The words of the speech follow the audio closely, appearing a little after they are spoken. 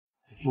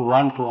you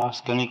want to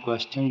ask any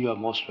question, you are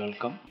most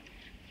welcome.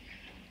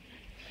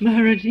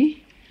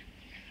 Maharaji,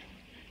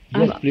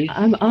 Yes, please.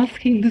 I'm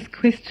asking this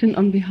question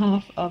on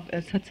behalf of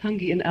a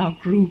satsangi in our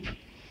group.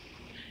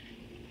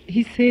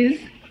 He says,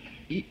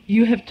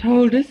 you have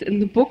told us in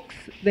the books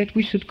that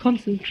we should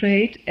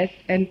concentrate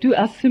and do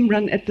our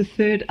simran at the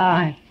third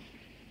eye.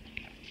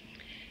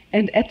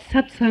 And at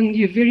satsang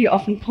you very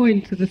often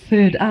point to the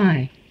third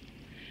eye.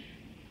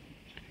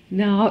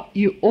 Now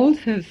you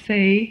also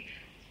say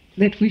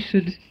that we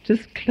should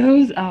just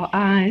close our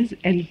eyes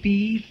and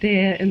be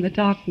there in the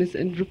darkness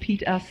and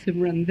repeat our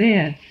simran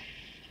there.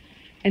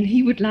 And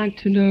he would like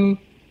to know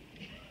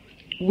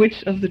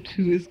which of the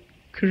two is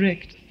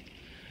correct.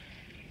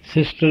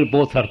 Sister,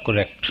 both are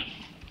correct.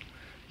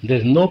 There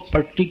is no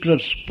particular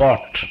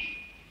spot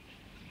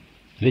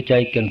which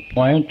I can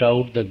point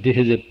out that this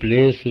is a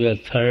place where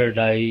third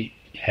eye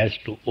has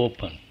to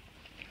open.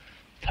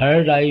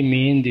 Third eye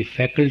means the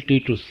faculty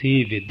to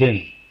see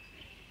within.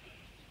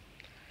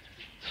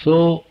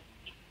 So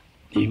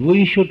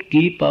we should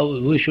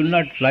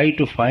not try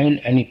to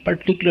find any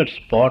particular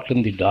spot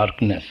in the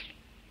darkness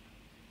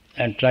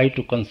and try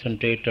to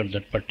concentrate at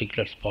that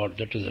particular spot.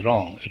 That is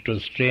wrong. It will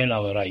strain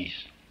our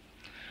eyes.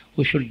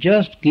 We should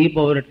just keep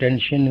our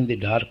attention in the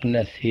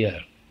darkness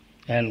here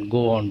and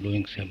go on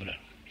doing simran,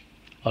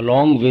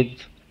 along with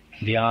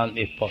dhyan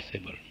if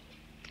possible.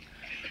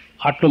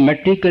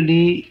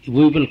 Automatically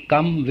we will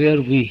come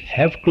where we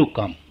have to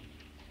come.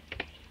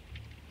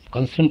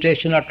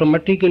 Concentration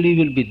automatically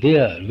will be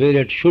there where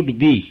it should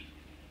be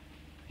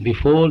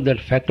before that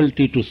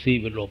faculty to see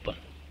will open.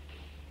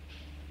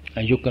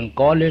 And you can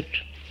call it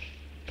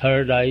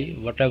third eye,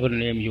 whatever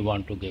name you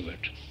want to give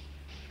it.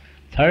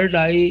 Third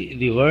eye,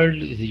 the word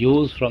is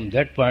used from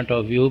that point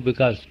of view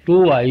because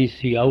two eyes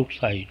see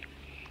outside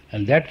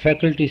and that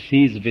faculty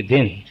sees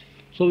within.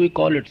 So we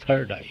call it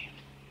third eye.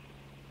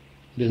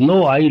 There is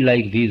no eye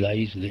like these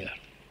eyes there.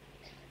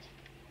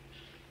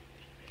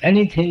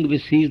 Anything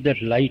which sees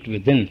that light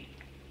within,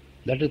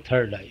 that is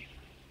third eye.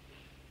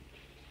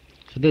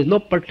 So there is no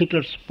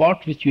particular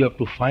spot which you have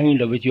to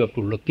find or which you have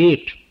to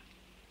locate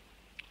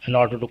in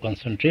order to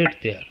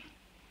concentrate there.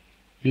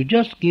 You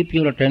just keep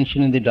your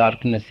attention in the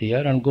darkness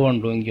here and go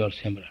on doing your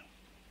simran.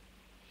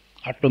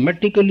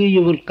 Automatically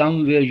you will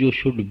come where you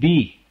should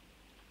be.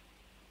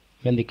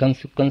 When the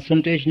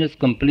concentration is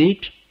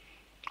complete,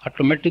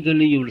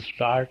 automatically you will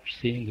start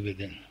seeing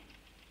within.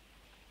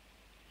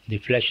 The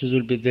flashes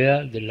will be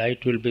there, the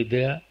light will be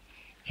there,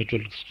 it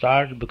will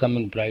start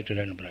becoming brighter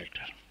and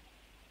brighter.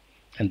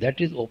 And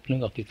that is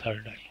opening of the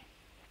third eye.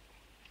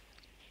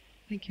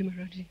 Thank you,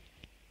 Maharaji.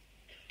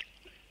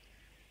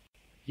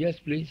 Yes,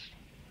 please.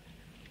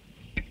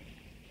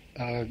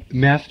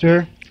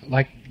 Master,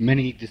 like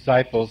many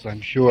disciples,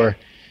 I'm sure,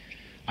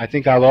 I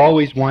think I'll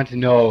always want to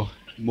know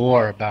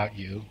more about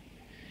you.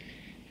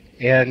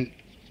 And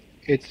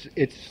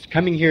it's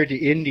coming here to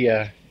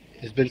India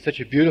has been such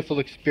a beautiful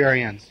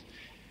experience,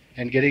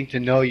 and getting to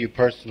know you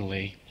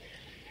personally.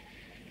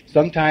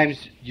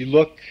 Sometimes you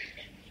look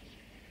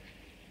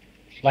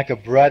like a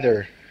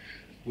brother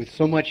with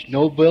so much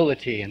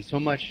nobility and so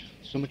much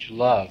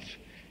love,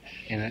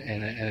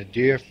 and a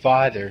dear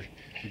father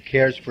who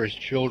cares for his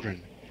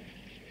children.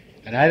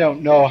 And I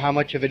don't know how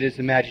much of it is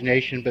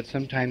imagination, but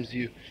sometimes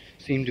you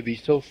seem to be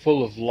so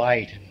full of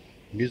light and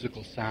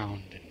musical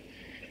sound.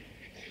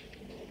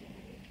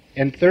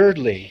 And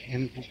thirdly,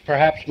 and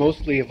perhaps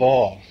mostly of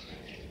all,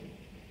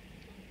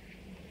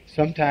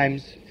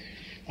 sometimes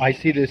I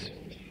see this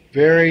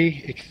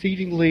very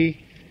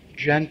exceedingly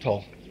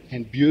gentle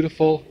and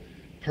beautiful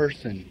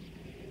person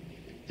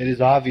that is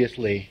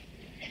obviously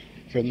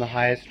from the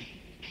highest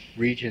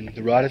region,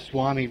 the Radha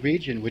Soami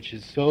region, which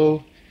is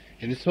so,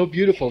 and it's so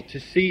beautiful to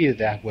see you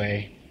that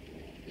way.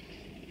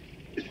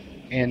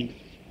 And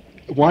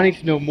wanting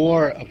to know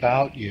more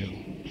about you,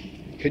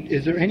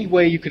 is there any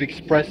way you could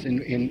express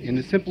in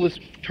the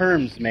simplest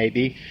terms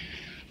maybe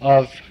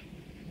of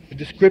a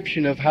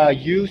description of how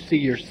you see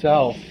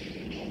yourself,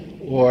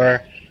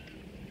 or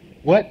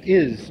what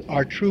is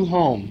our true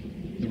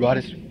home, the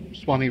Radha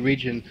Soami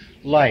region,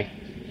 like?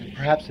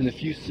 Perhaps in a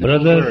few simple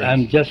Brother, words. I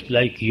am just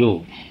like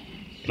you.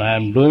 I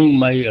am doing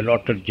my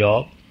allotted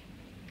job.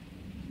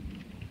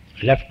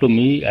 Left to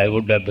me, I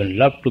would have been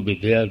loved to be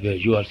there where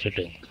you are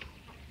sitting.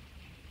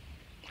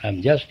 I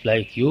am just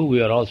like you.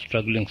 We are all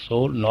struggling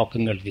soul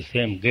knocking at the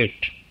same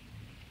gate.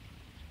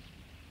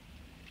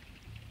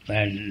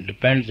 And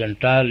depends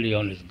entirely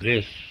on His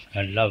grace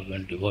and love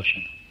and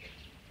devotion.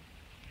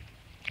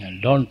 And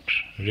don't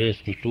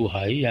raise me too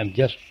high. I am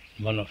just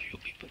one of you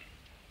people.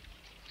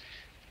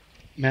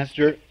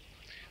 Master,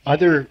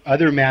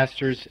 other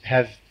masters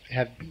have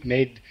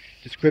made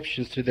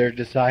descriptions to their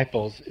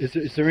disciples.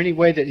 Is there any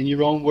way that in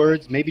your own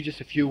words, maybe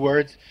just a few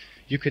words,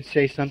 you could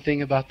say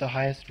something about the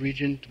highest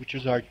region, which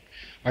is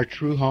our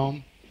true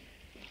home?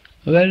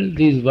 Well,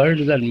 these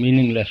words are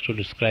meaningless to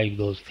describe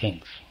those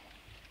things.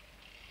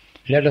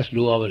 Let us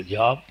do our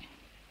job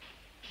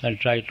and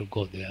try to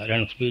go there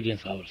and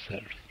experience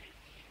ourselves.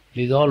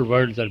 These all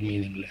words are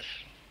meaningless.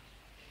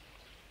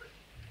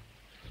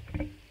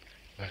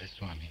 Radha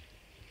Swami.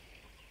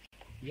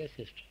 Yes,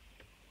 sister.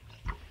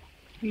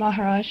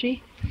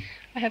 Maharaji,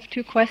 I have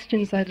two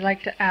questions I'd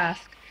like to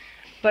ask.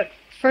 But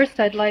first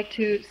I'd like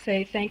to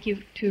say thank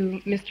you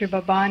to Mr.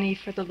 Babani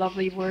for the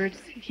lovely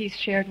words he's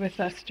shared with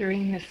us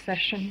during this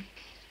session.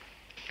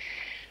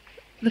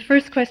 The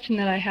first question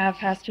that I have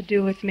has to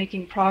do with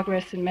making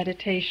progress in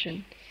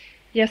meditation.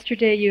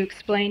 Yesterday you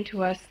explained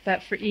to us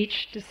that for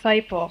each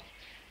disciple,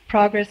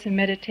 progress in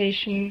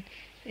meditation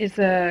is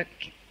a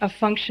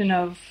function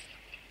of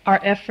our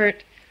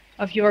effort,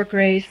 of your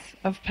grace,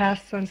 of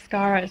past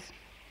sanskaras.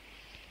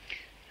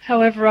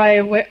 However,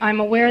 I'm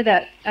aware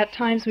that at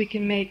times we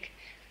can make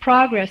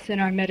progress in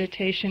our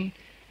meditation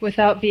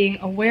without being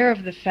aware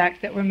of the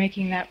fact that we're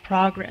making that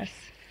progress.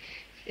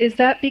 Is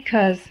that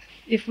because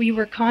if we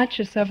were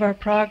conscious of our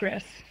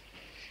progress,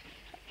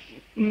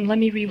 let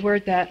me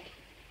reword that.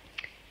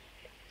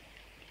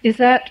 Is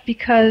that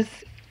because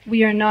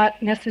we are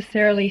not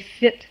necessarily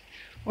fit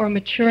or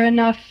mature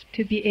enough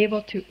to be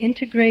able to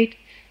integrate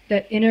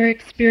that inner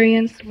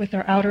experience with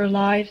our outer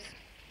lives?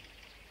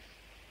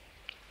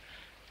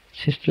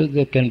 Sister,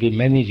 there can be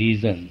many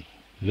reasons.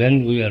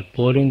 When we are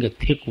pouring a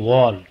thick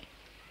wall,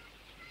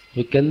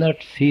 we cannot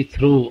see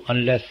through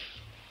unless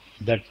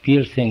that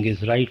piercing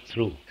is right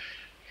through.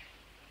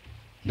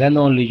 Then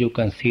only you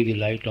can see the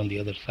light on the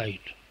other side.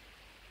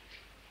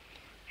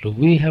 So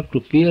we have to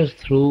pierce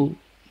through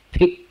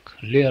thick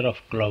layer of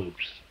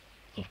clouds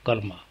of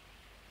karma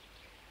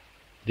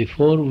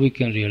before we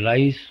can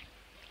realize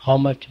how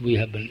much we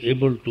have been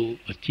able to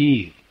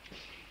achieve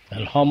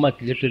and how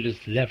much little is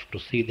left to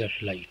see that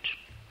light.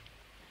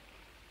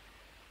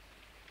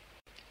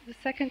 The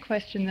second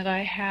question that I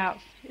have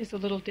is a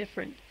little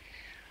different.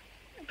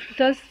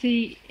 Does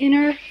the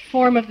inner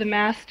form of the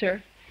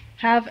Master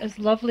have as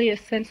lovely a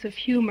sense of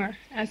humor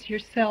as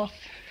yourself?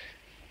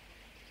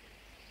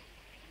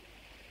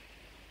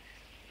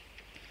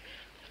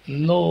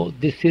 No,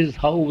 this is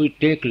how we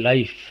take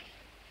life.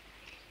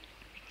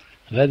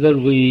 Whether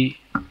we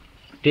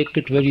take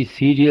it very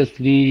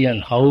seriously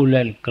and howl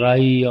and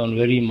cry on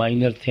very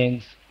minor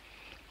things,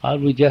 or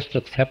we just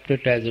accept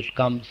it as it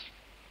comes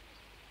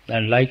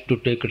and like to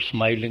take it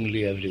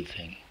smilingly,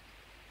 everything.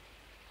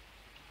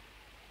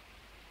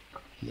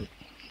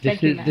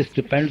 This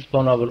depends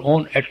upon our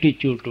own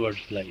attitude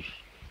towards life.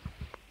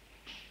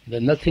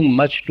 There's nothing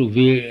much to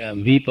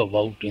weep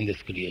about in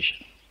this creation.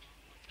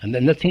 And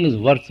then nothing is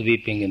worth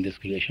weeping in this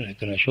creation, I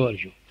can assure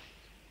you.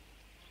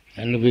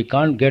 And if we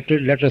can't get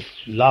it, let us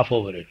laugh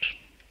over it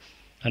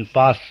and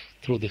pass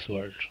through this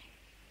world.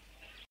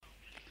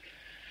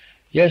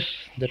 Yes,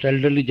 that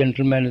elderly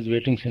gentleman is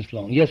waiting since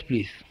long. Yes,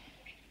 please.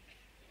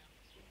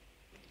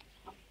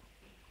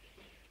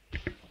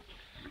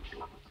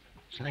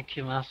 Thank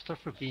you, Master,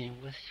 for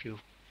being with you.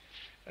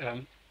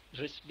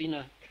 There's been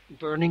a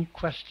burning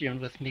question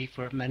with me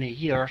for many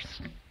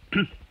years.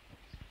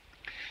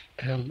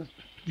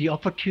 The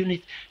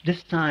opportunity,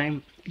 this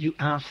time you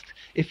asked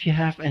if you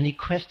have any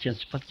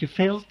questions, but you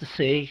failed to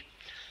say,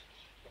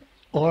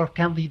 or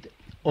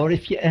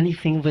if you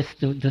anything was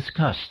to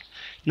discuss.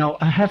 Now,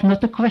 I have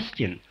not a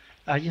question.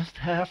 I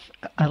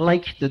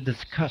like to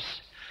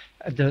discuss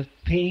the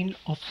pain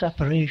of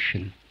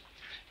separation.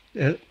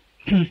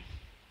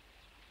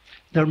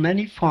 There are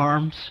many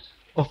forms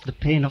of the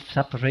pain of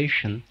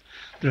separation.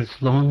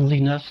 There's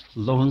loneliness,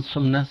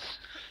 lonesomeness,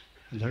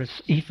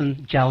 there's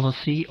even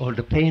jealousy or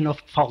the pain of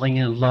falling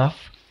in love.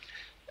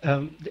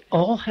 They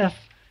all have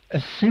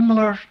a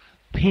similar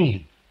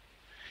pain.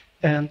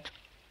 And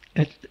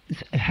it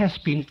has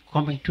been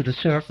coming to the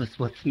surface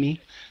with me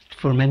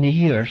for many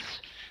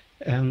years.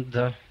 And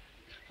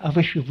I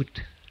wish you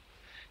would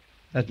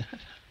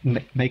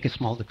make a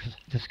small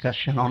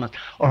discussion on it,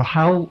 or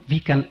how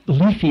we can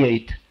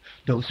alleviate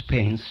those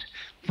pains.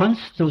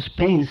 Once those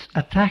pains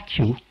attack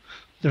you,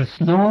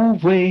 there's no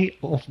way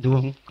of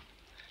doing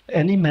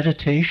any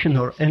meditation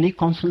or any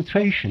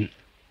concentration.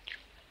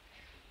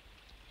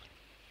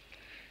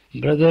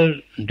 Brother,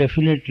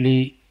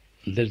 definitely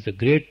there's a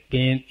great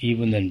pain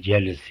even in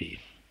jealousy.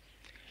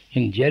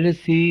 In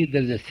jealousy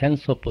there's a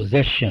sense of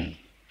possession,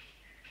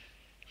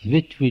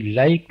 which we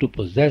like to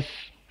possess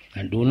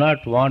and do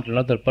not want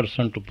another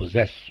person to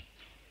possess.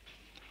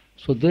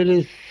 So there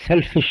is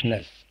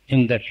selfishness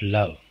in that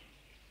love.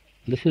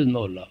 This is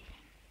no love.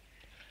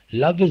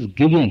 Love is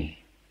giving,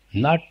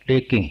 not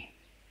taking.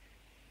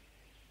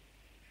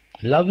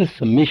 Love is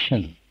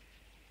submission,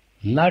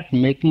 not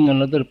making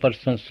another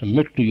person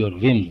submit to your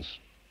whims.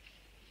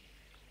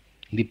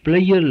 The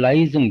pleasure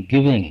lies in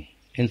giving,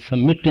 in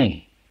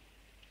submitting,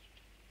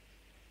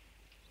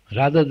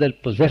 rather than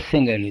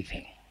possessing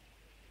anything.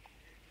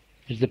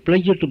 It's a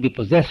pleasure to be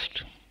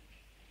possessed,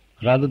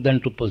 rather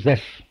than to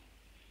possess.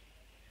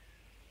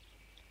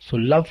 So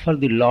love for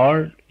the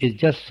Lord is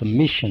just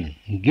submission,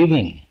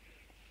 giving,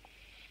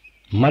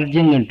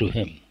 merging into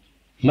Him,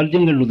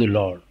 merging into the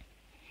Lord.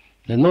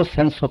 There's no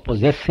sense of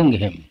possessing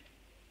Him.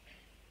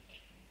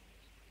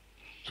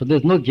 So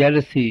there's no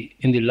jealousy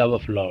in the love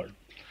of Lord.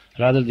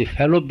 Rather, the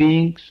fellow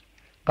beings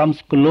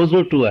comes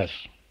closer to us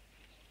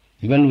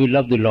when we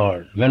love the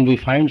Lord. When we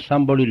find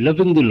somebody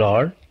loving the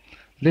Lord,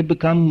 they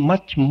become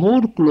much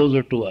more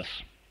closer to us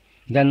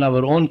than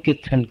our own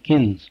kith and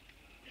kins,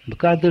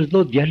 because there is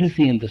no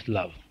jealousy in this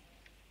love.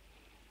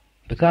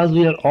 Because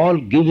we are all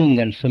giving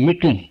and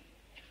submitting.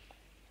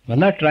 We are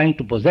not trying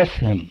to possess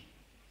him,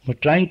 we are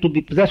trying to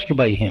be possessed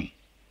by him.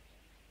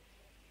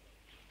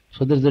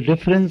 So there is a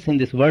difference in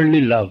this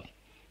worldly love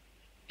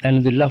and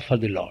in the love for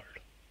the Lord.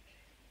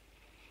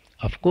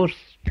 Of course,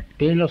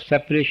 pain of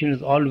separation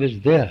is always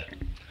there,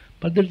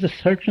 but there is a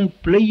certain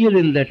pleasure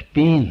in that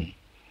pain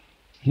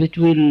which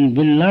we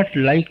will not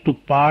like to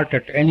part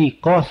at any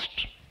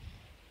cost.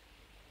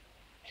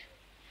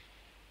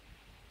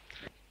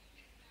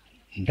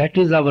 That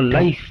is our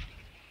life,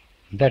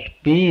 that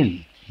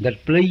pain,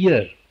 that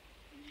pleasure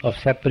of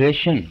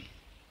separation.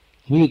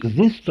 We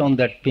exist on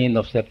that pain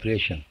of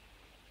separation,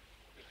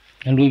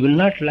 and we will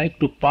not like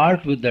to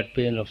part with that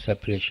pain of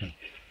separation.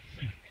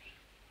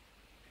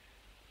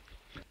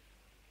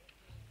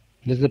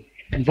 There's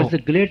a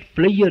great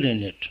pleasure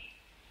in it,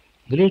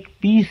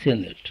 great peace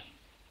in it.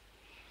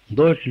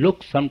 Though it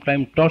looks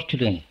sometimes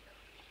torturing,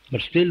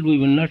 but still we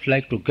will not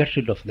like to get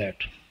rid of that.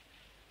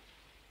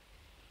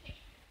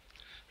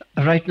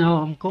 Right now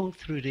I'm going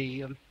through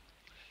the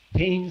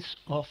pains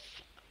of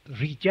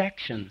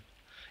rejection,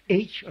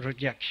 age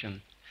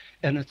rejection.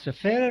 And it's a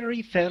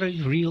very,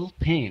 very real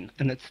pain.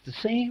 And it's the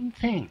same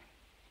thing.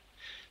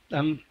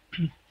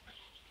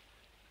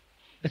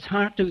 It's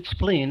hard to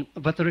explain,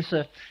 but there is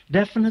a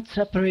definite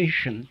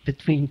separation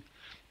between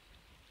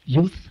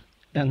youth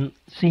and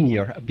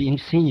senior, being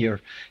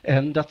senior.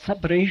 And that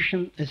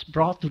separation is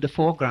brought to the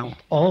foreground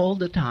all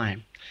the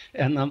time.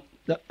 And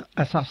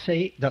as I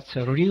say, that's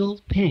a real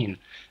pain.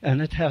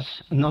 And it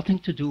has nothing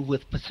to do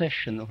with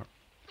possession. Or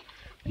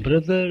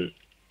Brother,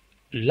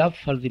 love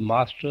for the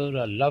Master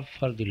or love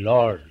for the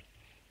Lord,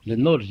 there's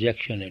no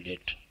rejection in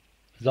it.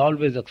 There's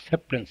always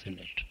acceptance in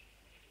it.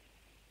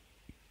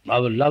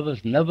 Our love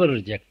is never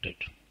rejected.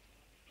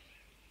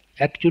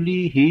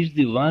 Actually, he is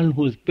the one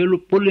who is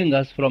pulling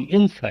us from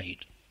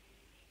inside.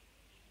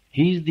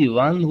 He is the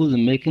one who is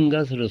making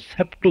us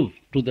receptive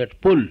to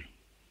that pull.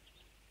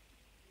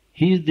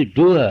 He is the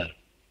doer.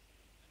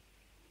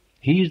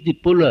 He is the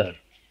puller.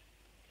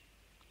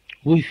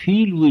 We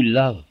feel we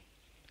love.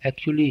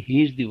 Actually,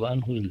 he is the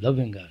one who is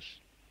loving us,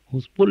 who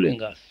is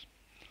pulling us,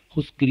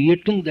 who is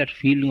creating that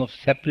feeling of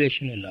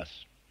separation in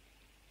us.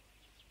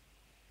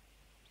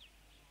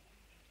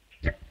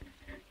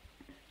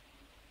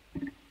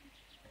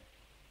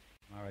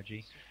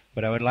 Maharaji,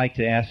 but I would like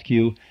to ask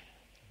you,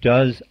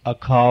 does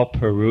Akal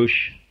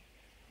Purush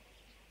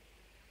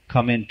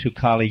come into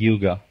Kali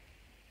Yuga?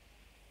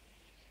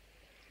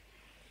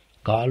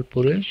 Kal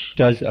Purush?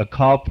 Does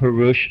Akal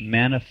Purush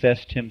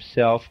manifest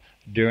himself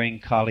during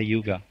Kali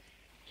Yuga?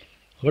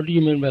 What do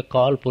you mean by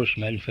Kal Purush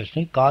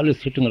manifesting? Kal is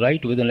sitting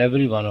right within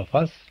every one of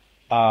us.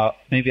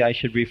 Maybe I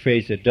should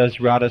rephrase it. Does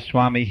Radha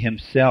Swami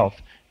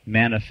himself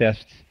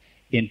manifest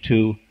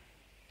into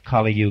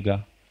Kali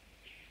Yuga?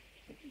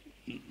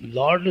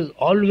 Lord is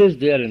always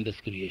there in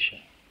this creation.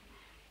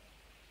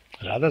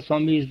 Radha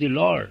Swami is the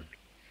Lord.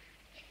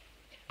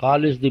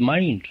 Kal is the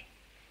mind.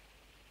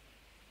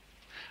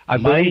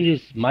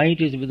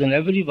 Mind is within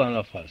every one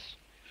of us.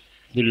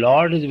 The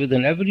Lord is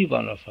within every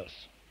one of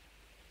us.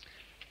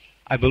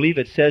 I believe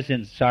it says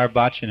in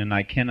Sarvachan, and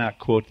I cannot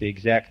quote the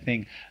exact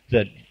thing,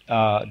 that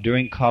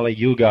during Kali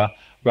Yuga,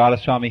 Radha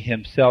Swami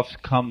himself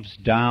comes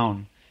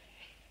down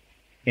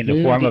in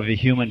the form of a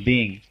human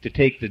being to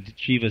take the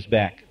jivas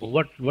back.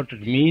 What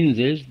it means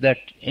is that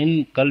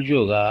in Kali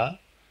Yuga,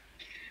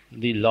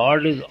 the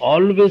Lord is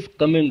always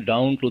coming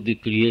down to the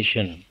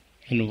creation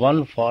in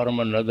one form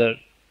or another,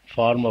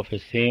 form of a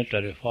saint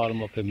or a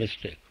form of a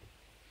mystic.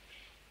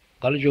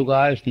 Kali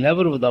Yuga is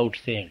never without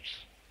saints.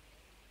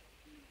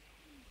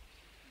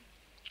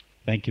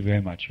 Thank you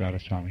very much, Radha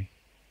Swami.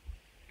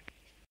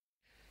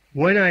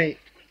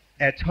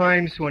 At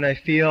times when I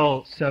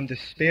feel some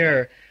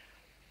despair,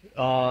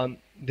 the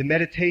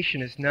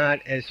meditation is not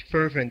as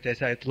fervent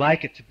as I'd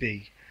like it to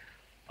be.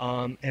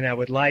 And I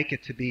would like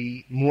it to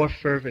be more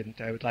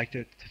fervent. I would like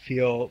to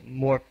feel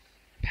more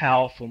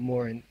powerful,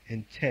 more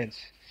intense.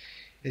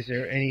 Is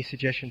there any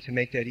suggestion to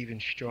make that even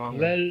stronger?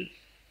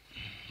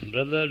 Well,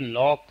 brother,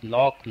 knock,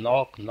 knock,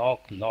 knock,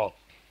 knock, knock.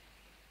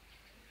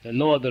 There's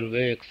no other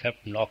way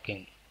except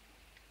knocking.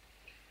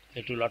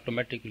 It will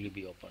automatically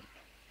be opened.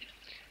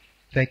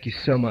 Thank you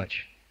so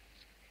much.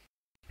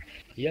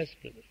 Yes,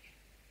 brother.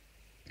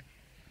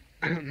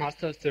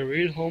 Master, the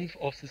real home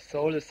of the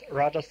soul is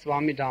Radha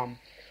Swami Dham.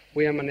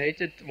 We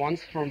emanated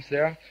once from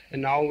there,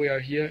 and now we are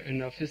here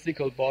in a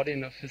physical body,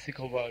 in a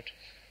physical world.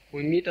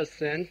 We meet a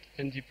saint,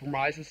 and he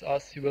promises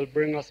us he will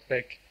bring us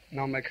back.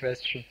 Now my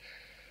question.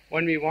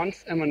 When we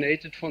once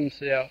emanated from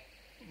there,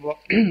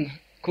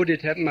 could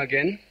it happen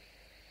again?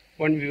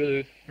 When we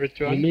will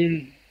return? You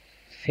mean,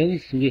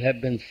 since we have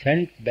been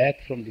sent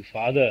back from the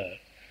Father,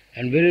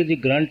 and where is the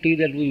guarantee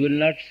that we will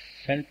not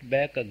sent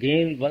back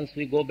again once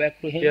we go back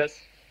to Him?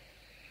 Yes.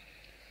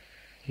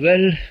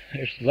 Well,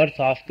 it's worth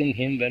asking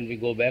Him when we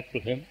go back to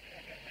Him.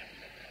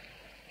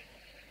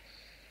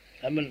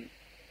 I mean,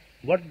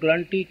 what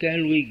guarantee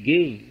can we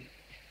give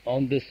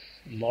on this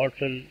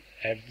mortal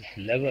at this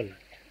level.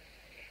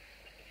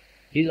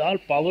 He is all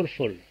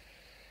powerful.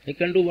 He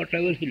can do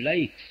whatever he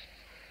likes.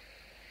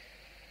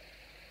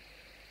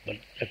 But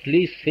at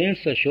least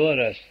saints assure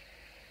us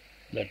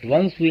that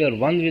once we are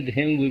one with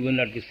him, we will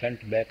not be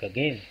sent back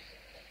again.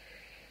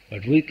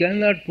 But we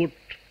cannot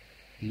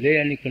lay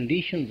any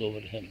conditions over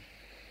him.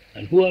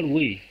 And who are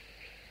we?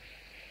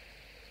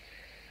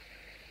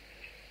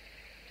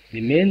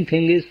 The main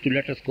thing is to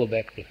let us go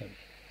back to him.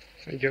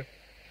 Thank you.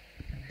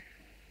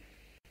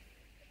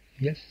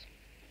 Yes?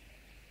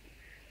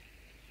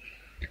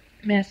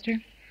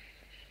 Master,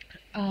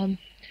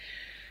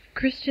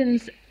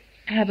 Christians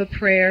have a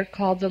prayer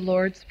called the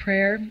Lord's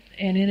Prayer,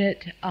 and in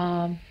it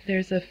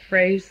there's a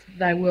phrase,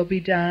 "Thy will be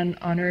done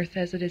on earth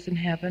as it is in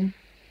heaven."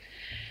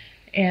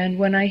 And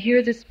when I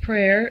hear this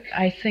prayer,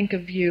 I think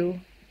of you,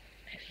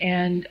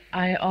 and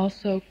I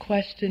also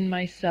question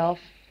myself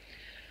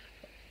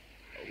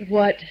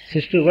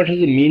Sister, what is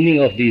the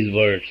meaning of these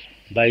words?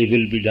 Thy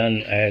will be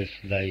done as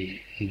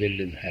thy will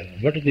in heaven.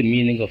 What is the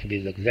meaning of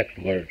these exact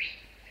words?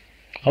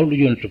 How do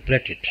you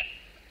interpret it?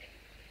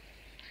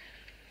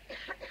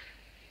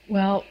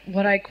 Well,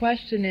 what I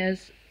question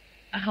is,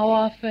 how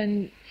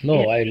often...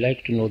 No, I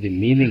like to know the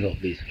meaning of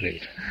these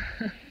phrases.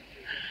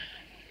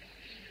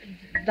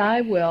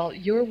 Thy will,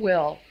 your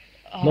will.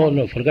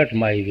 No, forget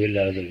my will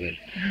or other will.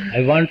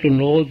 I want to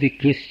know the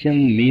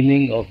Christian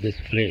meaning of this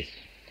phrase.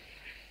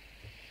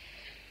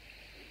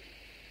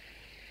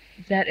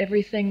 That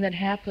everything that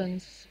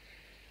happens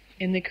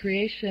in the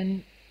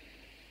creation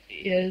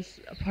is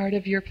a part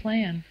of your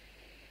plan.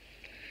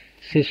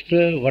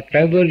 Sister,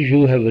 whatever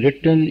you have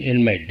written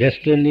in my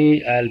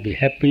destiny, I'll be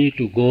happy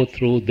to go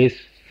through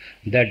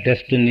that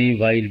destiny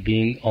while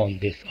being on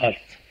this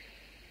earth.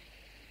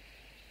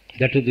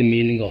 That is the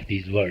meaning of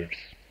these words.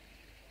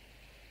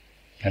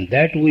 And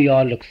that we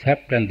all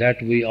accept and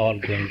that we all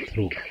going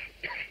through.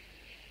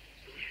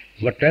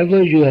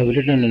 Whatever you have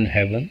written in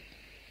heaven,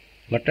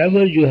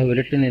 whatever you have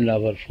written in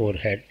our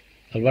forehead,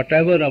 or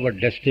whatever our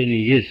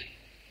destiny is,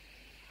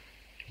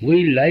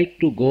 we like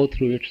to go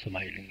through it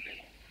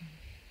smilingly,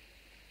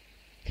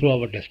 through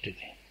our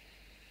destiny.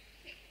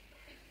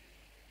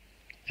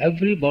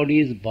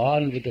 Everybody is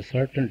born with a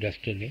certain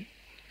destiny,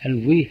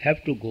 and we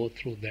have to go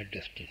through that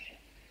destiny.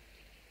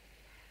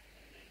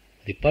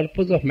 The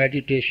purpose of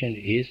meditation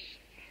is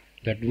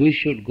that we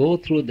should go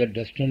through that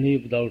destiny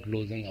without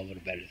losing our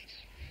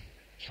balance,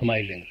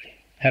 smilingly,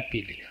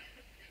 happily.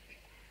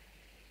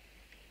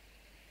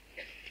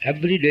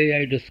 Every day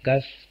I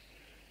discuss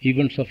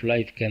events of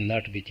life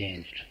cannot be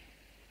changed.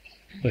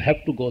 We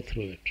have to go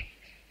through it.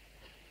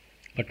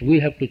 But we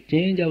have to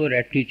change our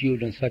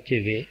attitude in such a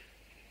way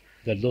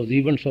that those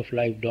events of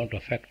life don't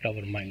affect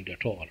our mind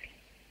at all.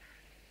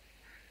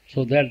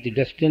 So that the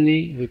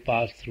destiny we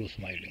pass through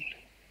smilingly.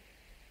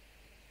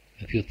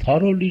 If you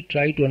thoroughly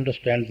try to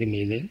understand the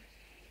meaning,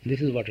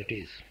 this is what it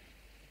is.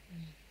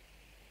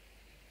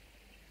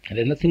 And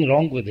there's nothing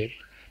wrong with it,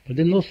 but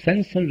there's no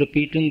sense in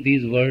repeating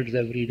these words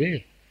every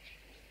day.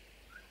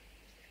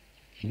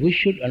 We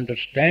should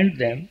understand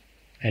them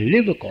and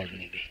live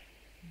accordingly.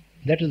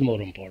 That is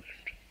more important.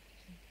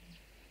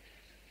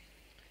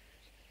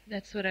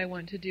 That's what I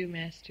want to do,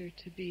 Master,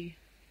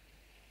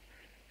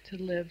 to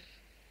live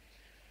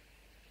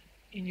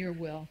in your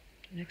will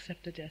and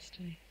accept the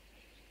destiny.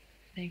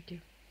 Thank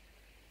you.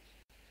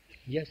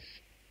 Yes.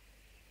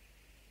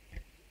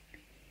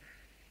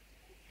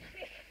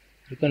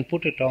 You can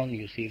put it on,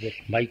 you see, that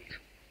mic.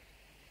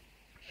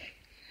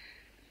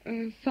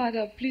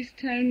 Father, please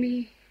tell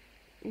me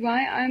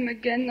why I'm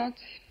again not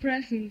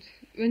present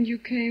when you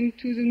came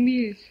to the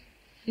meals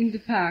in the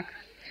park.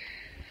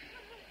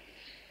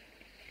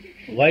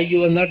 Why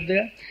you are not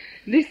there?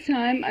 This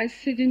time I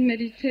sit in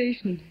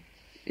meditation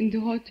in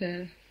the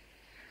hotel.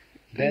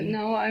 Then and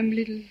now I'm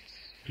little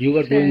you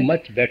were sad. doing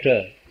much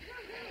better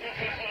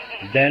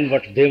than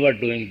what they were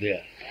doing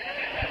there.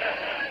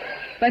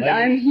 But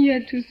I'm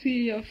here to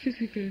see your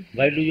physical.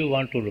 Why do you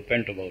want to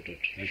repent about it?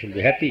 You should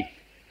be happy.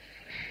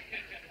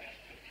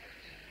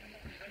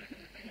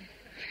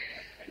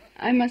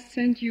 I must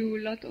send you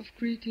a lot of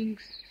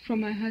greetings from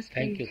my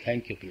husband.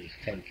 Thank you, please,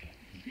 thank you.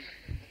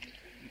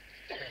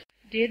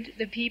 Did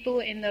the people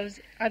in those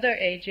other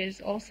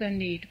ages also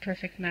need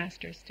perfect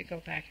masters to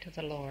go back to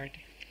the Lord?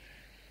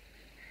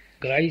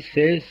 Christ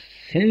says,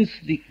 since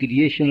the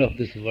creation of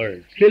this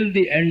world, till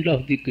the end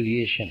of the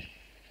creation,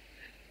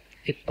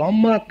 a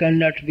comma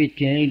cannot be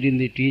changed in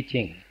the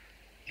teaching.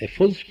 A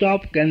full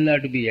stop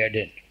cannot be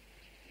added.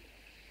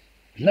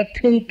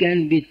 Nothing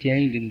can be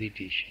changed in the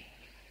teaching.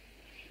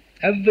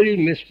 Every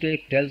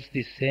mistake tells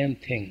the same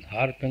thing,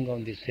 harping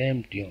on the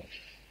same tune.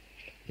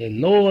 There is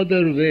no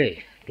other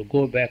way to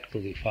go back to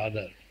the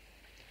Father.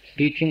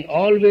 Teaching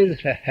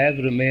always have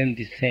remained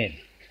the same,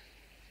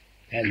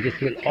 and this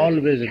will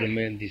always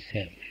remain the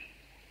same.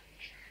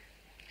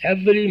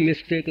 Every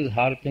mistake is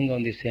harping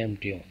on the same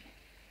tune.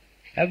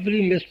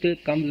 Every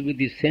mistake comes with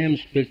the same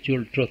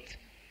spiritual truth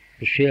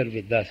to share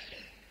with us.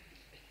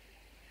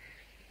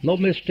 No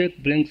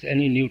mistake brings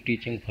any new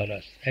teaching for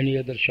us, any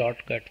other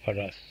shortcut for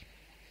us.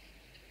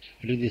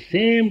 It is the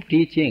same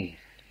teaching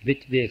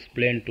which they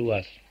explain to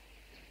us.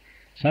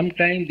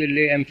 Sometimes they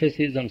lay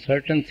emphasis on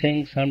certain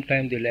things,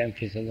 sometimes they lay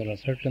emphasis on a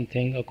certain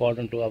thing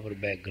according to our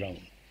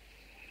background.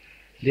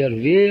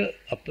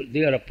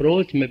 Their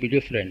approach may be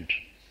different.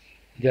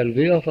 Their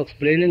way of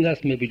explaining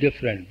us may be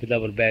different with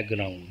our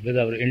background, with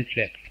our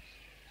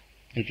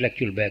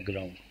intellectual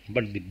background.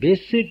 But the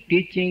basic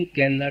teaching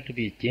cannot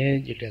be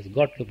changed, it has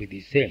got to be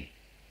the same.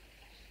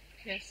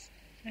 Yes,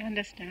 I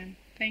understand.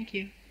 Thank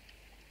you.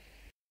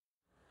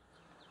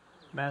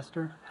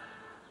 Master,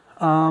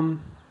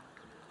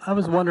 I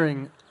was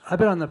wondering, I've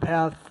been on the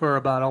path for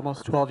about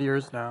almost 12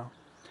 years now,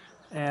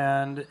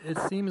 and it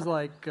seems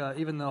like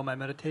even though my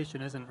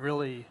meditation isn't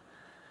really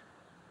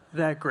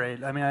that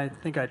great, I mean, I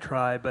think I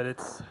try, but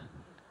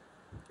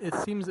it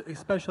seems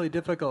especially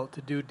difficult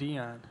to do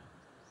Dhyan.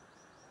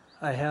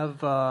 I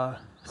have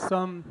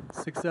some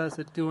success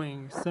at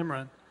doing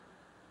Simran,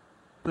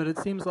 but it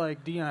seems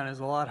like Dhyan is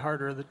a lot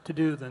harder to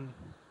do than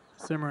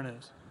Simran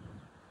is.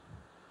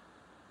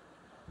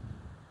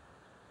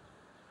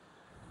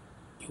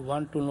 You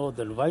want to know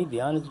that why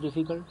Dhyan is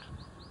difficult?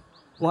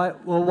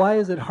 Why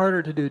is it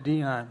harder to do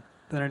Dhyan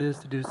than it is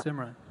to do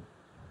Simran?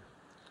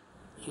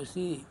 You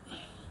see,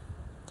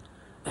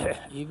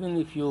 even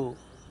if you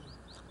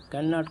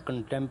cannot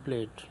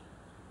contemplate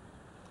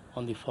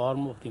on the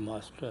form of the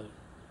Master,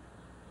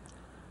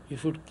 you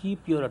should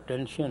keep your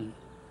attention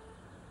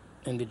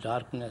in the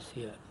darkness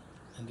here,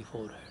 in the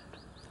forehead.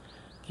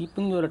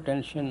 Keeping your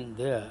attention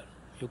there,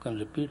 you can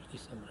repeat the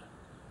Simran.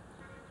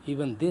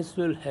 Even this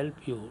will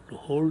help you to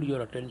hold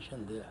your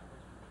attention there.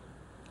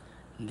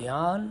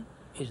 Dhyan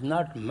is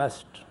not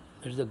must,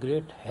 it is a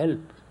great help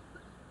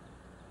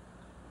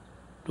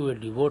to a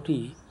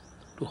devotee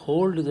to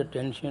hold his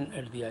attention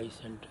at the eye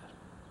center.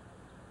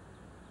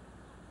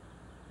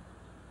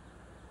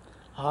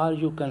 Or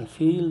you can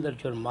feel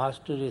that your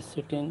Master is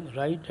sitting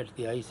right at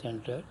the eye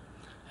center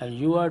and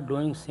you are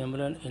doing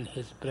Simran in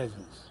his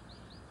presence.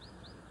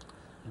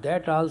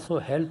 That also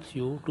helps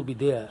you to be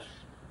there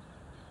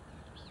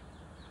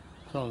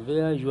from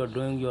where you are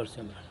doing your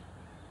Simran.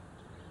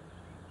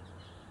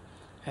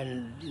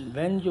 And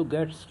when you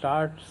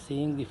start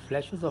seeing the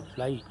flashes of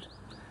light,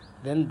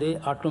 then they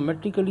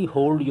automatically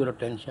hold your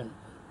attention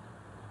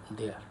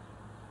there.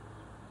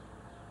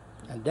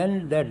 And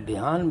then that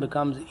Dhyan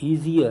becomes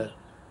easier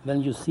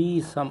when you see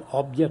some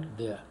object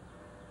there,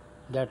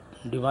 that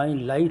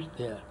divine light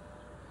there.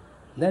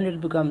 Then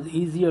it becomes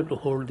easier to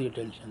hold the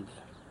attention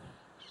there.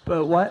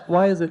 But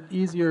why is it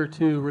easier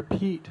to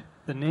repeat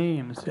the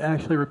names, to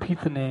actually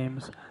repeat the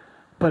names,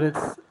 but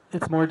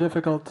it's more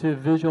difficult to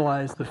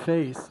visualize the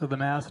face of the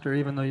Master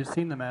even though you've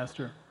seen the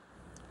Master?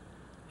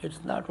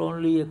 It's not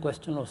only a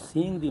question of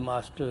seeing the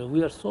Master.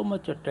 We are so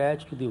much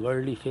attached to the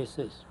worldly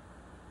faces,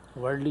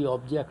 worldly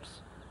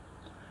objects.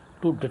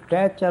 To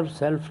detach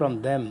ourselves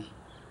from them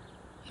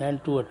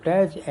and to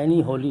attach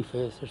any holy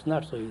face, it's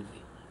not so easy.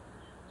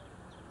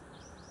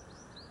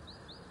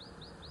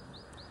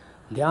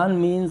 Dhyan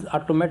means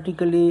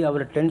automatically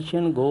our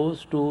attention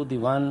goes to the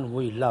one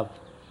we love.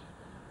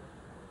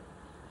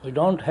 We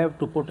don't have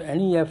to put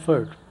any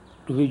effort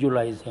to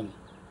visualize him.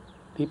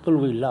 People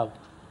we love,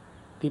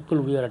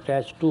 people we are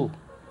attached to.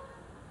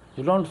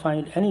 You don't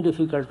find any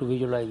difficult to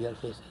visualize their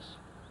faces.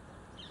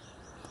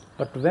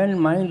 But when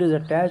mind is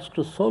attached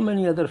to so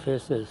many other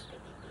faces,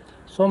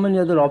 so many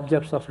other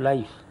objects of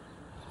life,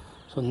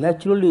 so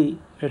naturally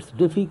it's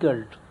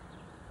difficult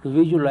to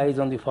visualize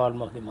on the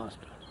form of the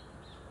Master.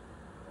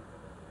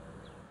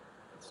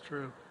 It's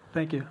true.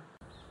 Thank you.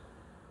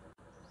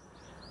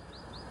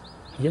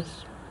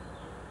 Yes?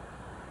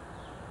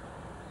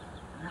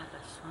 Radha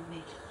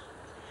Soami.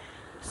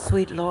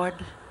 Sweet Lord,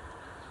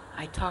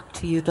 I talked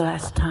to you the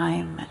last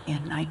time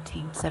in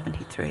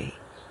 1973.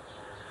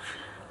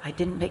 I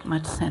didn't make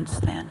much sense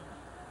then.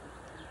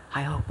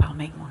 I hope I'll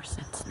make more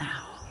sense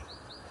now.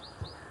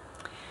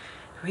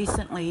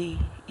 Recently,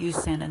 you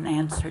sent an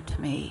answer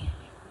to me,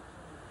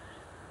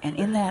 and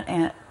in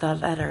that the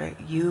letter,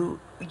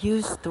 you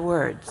used the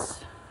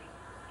words,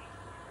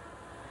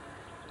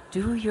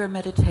 "Do your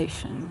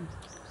meditation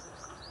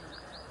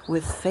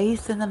with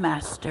faith in the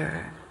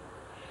Master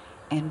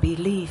and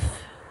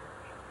belief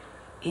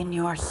in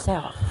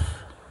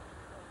yourself."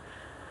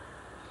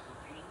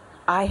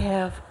 I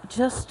have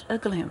just a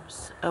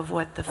glimpse of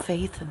what the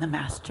faith in the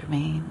Master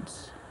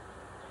means.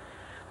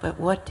 But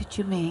what did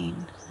you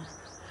mean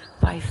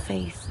by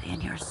faith in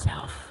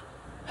yourself?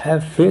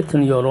 Have faith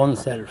in your own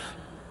self.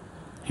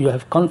 You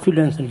have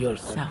confidence in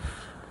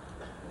yourself.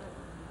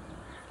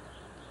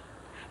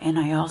 And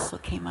I also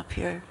came up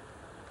here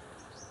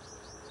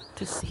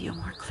to see you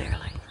more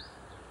clearly.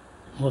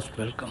 Most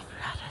welcome.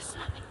 Radha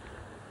Soami.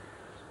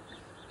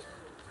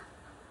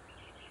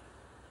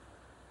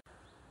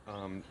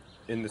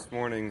 In this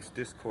morning's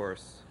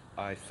discourse,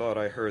 I thought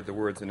I heard the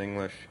words in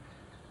English,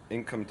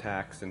 income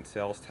tax and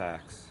sales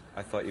tax.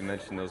 I thought you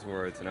mentioned those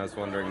words, and I was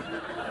wondering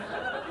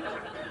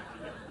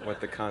what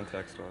the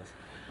context was.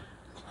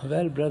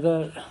 Well,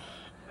 brother,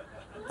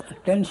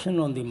 attention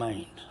on the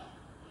mind.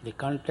 The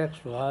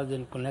context was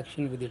in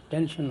connection with the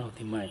attention of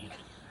the mind.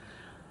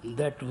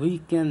 that we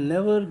can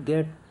never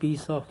get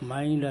peace of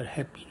mind or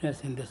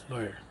happiness in this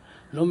world,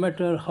 no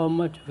matter how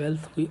much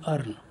wealth we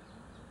earn.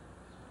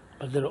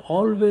 But there will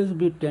always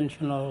be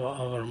tension of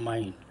our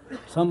mind,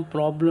 some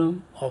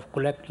problem of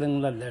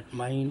collecting that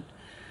mind,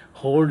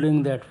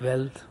 holding that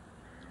wealth,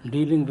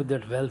 dealing with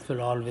that wealth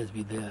will always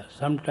be there.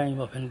 Some time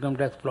of income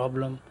tax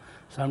problem,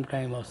 some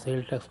time of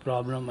sale tax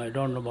problem. I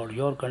don't know about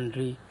your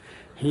country.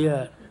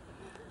 Here,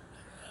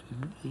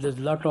 there's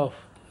a lot of,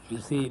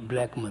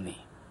 black money.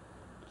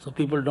 So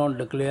people don't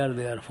declare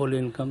their full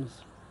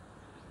incomes.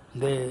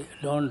 They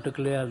don't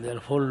declare their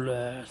full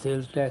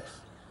sales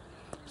tax.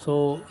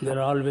 So there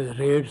are always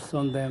raids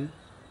on them,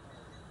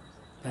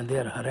 and they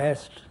are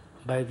harassed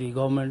by the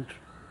government.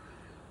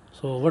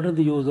 So what is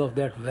the use of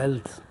that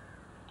wealth?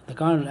 They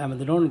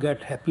don't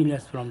get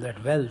happiness from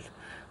that wealth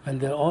when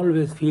they are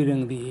always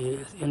fearing the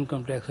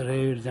income tax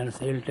raids and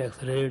sale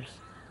tax raids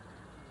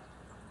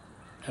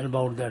and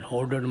about that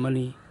hoarded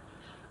money.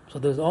 So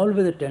there's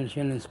always a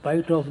tension in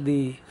spite of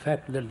the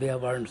fact that they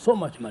have earned so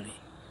much money.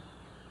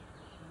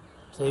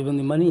 So even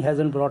the money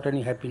hasn't brought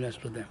any happiness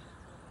to them.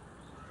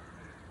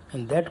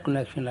 In that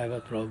connection I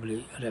was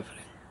probably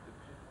referring.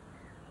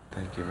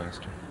 Thank you,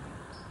 Master.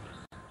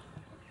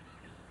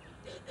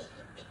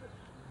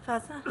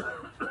 Father,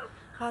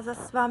 Radha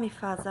Soami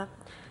Father,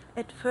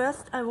 at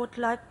first I would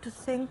like to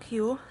thank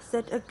you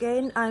that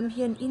again I'm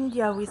here in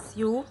India with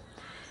you,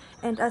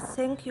 and I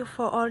thank you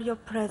for all your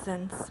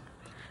presence.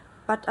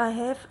 But I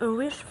have a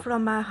wish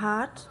from my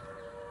heart,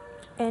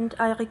 and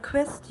I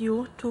request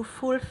you to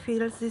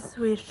fulfill this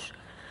wish.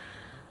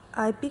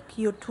 I beg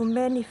you to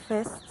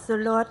manifest the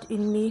Lord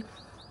in me.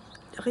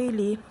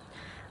 Really,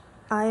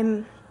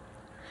 I'm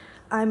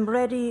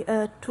ready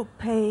to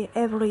pay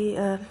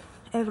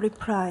every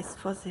price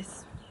for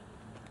this.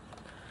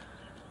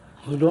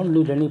 We don't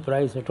need any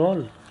price at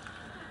all.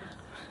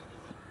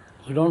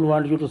 We don't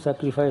want you to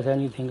sacrifice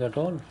anything at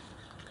all.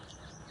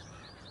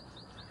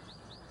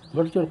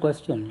 What's your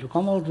question? You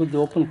come out with the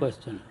open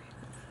question.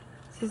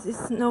 This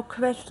is no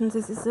question,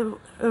 this is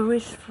a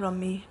wish from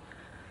me.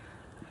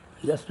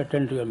 Just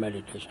attend to your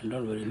meditation,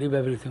 don't worry. Leave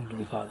everything to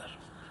the Father.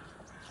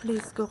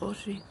 Please,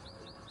 Guruji.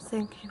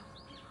 Thank you.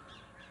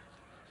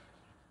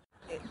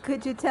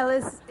 Could you tell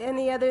us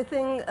any other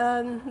thing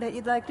that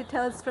you'd like to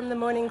tell us from the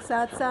morning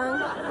satsang?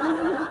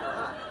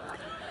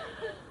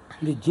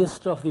 The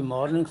gist of the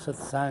morning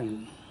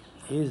satsang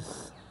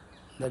is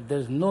that there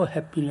is no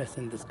happiness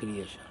in this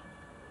creation.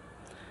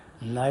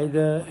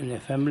 Neither in a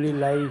family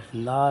life,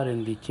 nor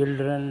in the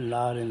children,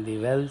 nor in the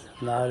wealth,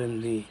 nor in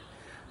the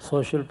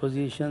social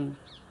position,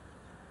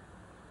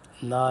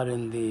 nor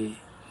in the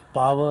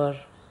power.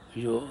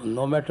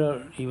 No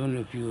matter, even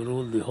if you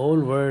rule the whole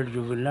world,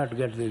 you will not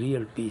get the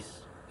real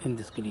peace in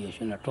this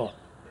creation at all.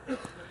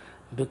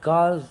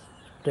 Because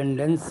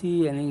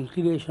tendency and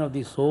inclination of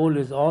the soul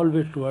is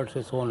always towards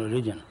its own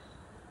origin.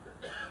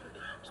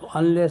 So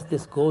unless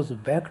this goes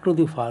back to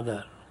the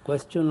Father,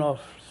 question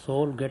of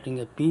soul getting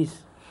a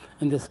peace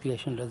in this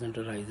creation doesn't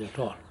arise at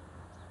all.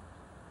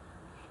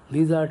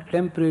 These are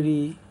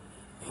temporary,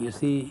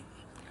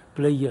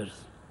 players,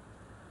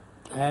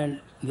 and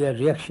their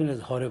reaction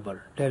is horrible,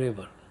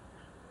 terrible.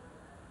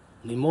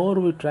 The more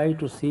we try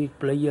to seek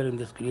pleasure in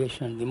this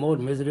creation, the more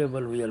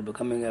miserable we are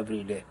becoming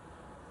every day.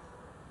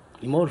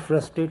 The more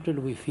frustrated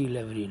we feel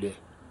every day.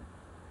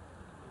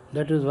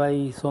 That is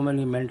why so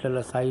many mental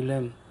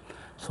asylums,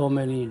 so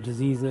many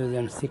diseases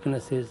and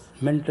sicknesses,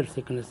 mental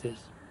sicknesses,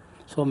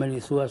 so many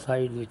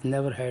suicides which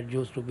never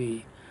used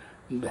to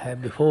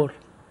have before.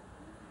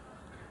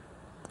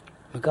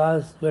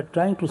 Because we are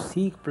trying to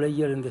seek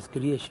pleasure in this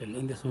creation,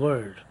 in this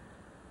world.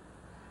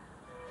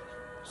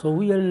 So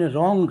we are in a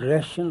wrong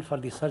direction for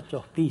the search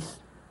of peace.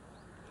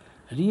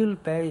 Real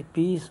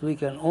peace we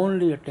can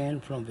only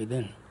attain from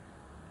within.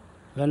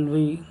 When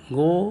we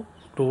go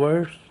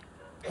towards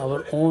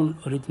our own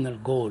original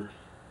goal,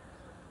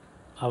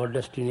 our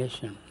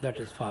destination, that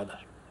is Father.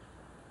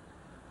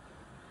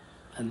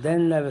 And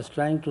then I was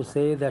trying to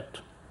say that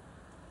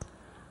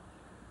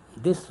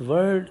this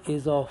world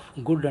is of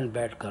good and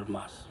bad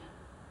karmas.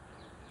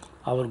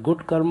 Our good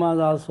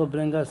karmas also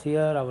bring us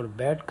here, our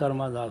bad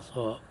karmas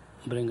also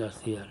bring us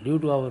here. Due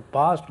to our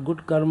past good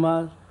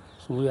karmas,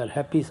 so we are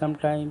happy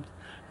sometimes.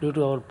 Due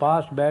to our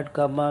past bad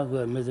karmas, we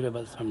are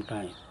miserable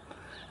sometimes.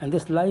 And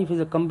this life is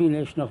a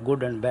combination of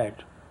good and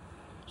bad.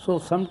 So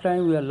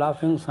sometimes we are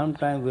laughing,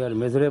 sometimes we are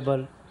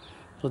miserable.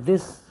 So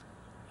this,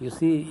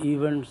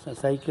 events, a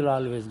cycle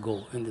always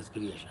go in this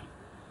creation.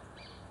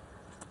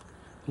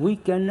 We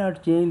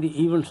cannot change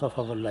the events of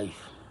our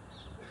life.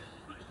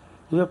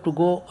 We have to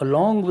go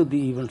along with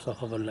the events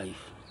of our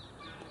life.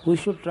 We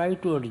should try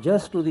to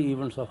adjust to the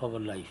events of our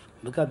life,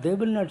 because they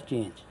will not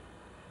change,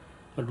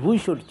 but we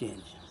should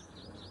change.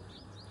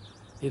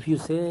 If you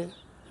say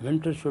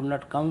winter should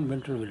not come,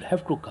 winter will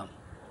have to come.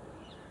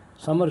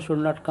 Summer should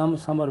not come,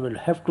 summer will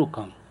have to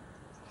come.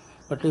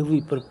 But if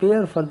we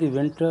prepare for the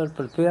winter,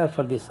 prepare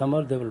for the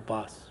summer, they will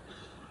pass.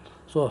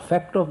 So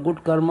effect of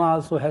good karma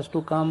also has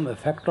to come,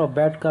 effect of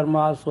bad karma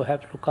also has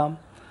to come,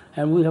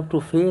 and we have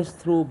to face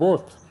through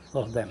both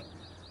of them.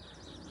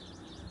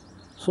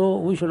 So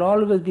we should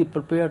always be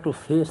prepared to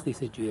face the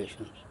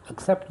situations,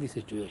 accept the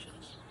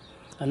situations,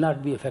 and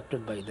not be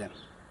affected by them.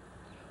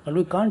 But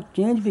we can't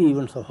change the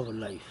events of our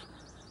life.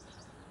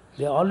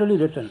 They are already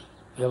written.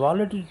 We have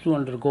already to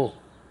undergo.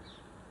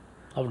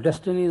 Our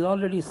destiny is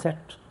already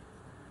set.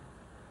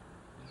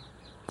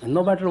 And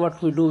no matter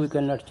what we do, we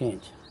cannot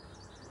change.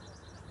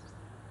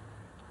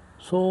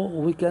 So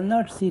we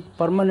cannot seek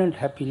permanent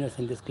happiness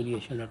in this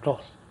creation at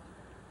all.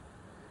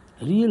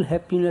 Real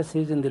happiness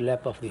is in the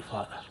lap of the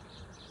Father.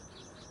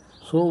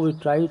 So we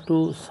try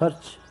to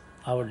search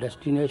our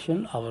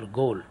destination, our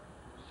goal.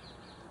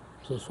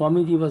 So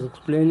Swamiji was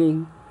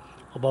explaining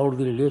about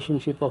the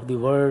relationship of the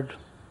Word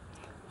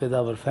with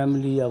our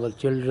family, our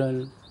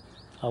children,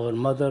 our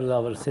mothers,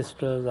 our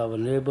sisters, our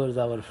neighbors,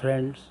 our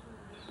friends.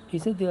 He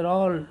said they are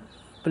all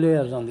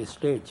players on the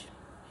stage.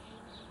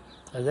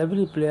 As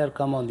every player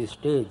come on the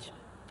stage,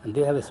 and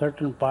they have a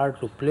certain part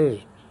to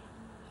play,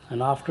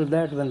 and after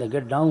that when they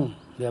get down,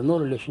 they have no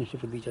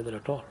relationship with each other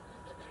at all.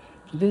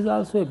 This is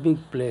also a big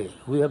play.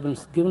 We have been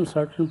given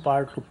certain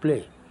part to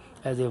play,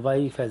 as a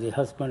wife, as a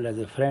husband, as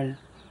a friend,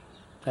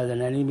 as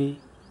an enemy.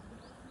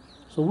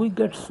 So we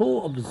get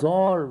so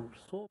absorbed,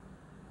 so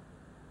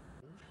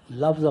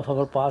loves of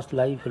our past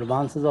life,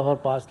 romances of our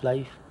past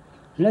life.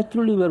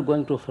 Naturally we are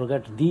going to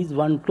forget these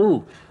one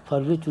too,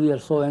 for which we are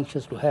so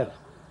anxious to have.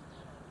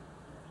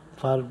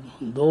 For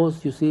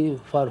those, you see,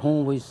 for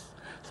whom we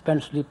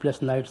spend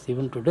sleepless nights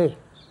even today,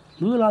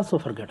 we will also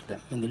forget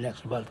them in the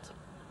next birth.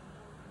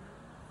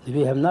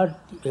 We have not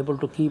able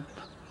to keep,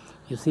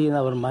 you see, in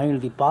our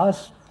mind the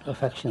past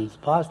affections,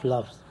 past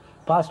loves,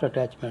 past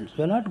attachments.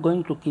 We are not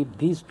going to keep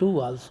these two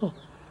also.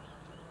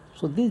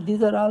 So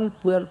these are all,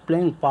 we are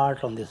playing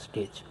part on this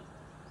stage.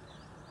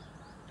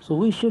 So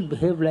we should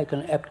behave like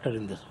an actor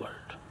in this world,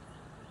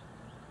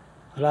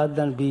 rather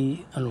than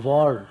be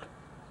involved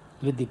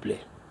with the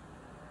play.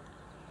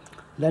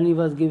 Then he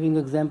was giving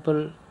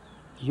example,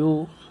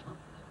 you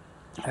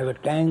have a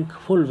tank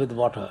full with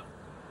water.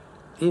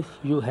 If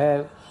you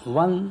have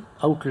one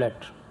outlet,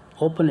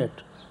 open it,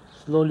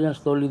 slowly and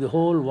slowly the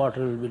whole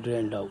water will be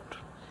drained out.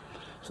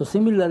 So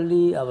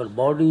similarly, our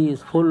body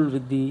is full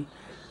with the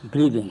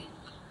breathing,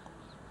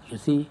 you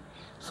see.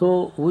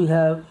 So we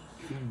have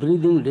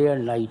breathing day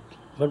and night,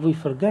 but we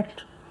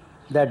forget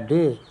that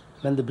day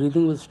when the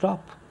breathing will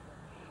stop,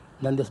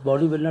 then this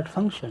body will not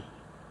function.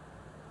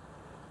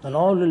 And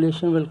all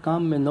relation will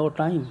come in no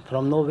time,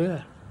 from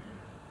nowhere.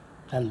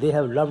 And they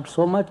have loved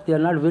so much, they are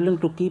not willing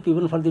to keep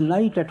even for the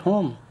night at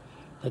home.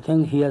 They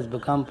think he has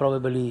become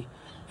probably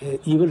an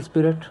evil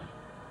spirit.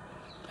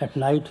 At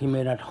night he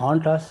may not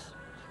haunt us.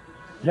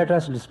 Let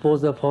us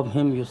dispose of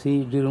him, you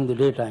see, during the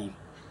daytime.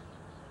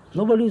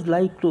 Nobody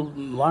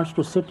wants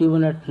to sit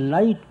even at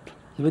night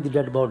with the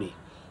dead body.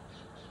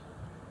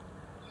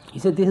 He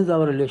said, this is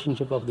our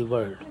relationship of the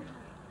world.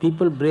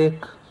 People break,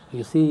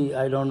 you see,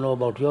 I don't know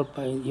about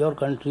your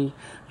country,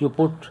 you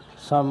put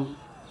some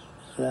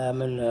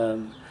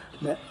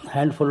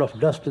handful of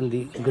dust in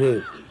the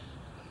grave.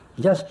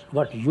 Just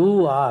what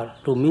you are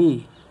to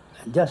me,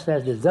 just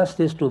as the dust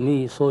is to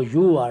me, so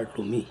you are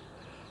to me,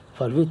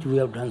 for which we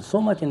have done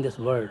so much in this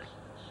world.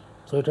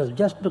 So it has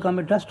just become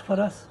a dust for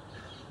us.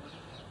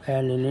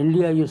 And in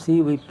India, you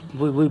see, we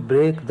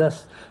break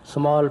this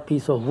small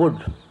piece of wood.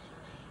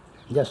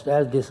 Just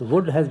as this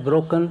wood has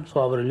broken,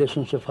 so our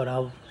relationship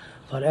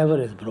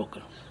forever is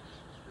broken.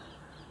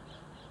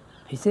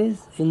 He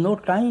says, in no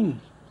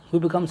time we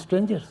become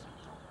strangers.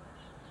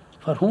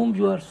 For whom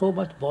you are so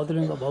much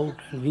bothering about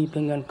and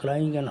weeping and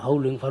crying and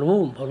howling, for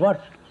whom, for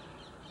what?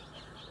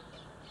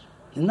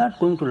 It's not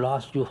going to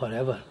last you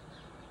forever.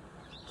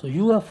 So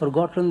you have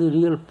forgotten the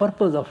real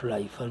purpose of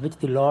life, for which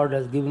the Lord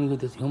has given you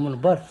this human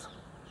birth.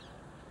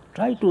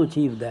 Try to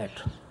achieve that.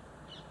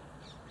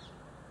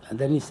 And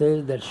then he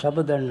says that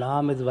Shabad and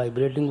Naam is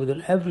vibrating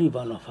within every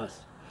one of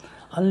us.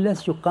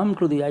 Unless you come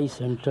to the eye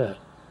center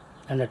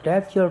and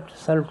attach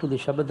yourself to the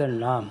Shabad and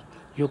Naam,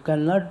 you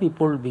cannot be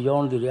pulled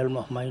beyond the realm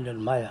of mind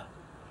and Maya.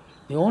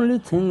 The only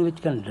thing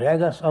which can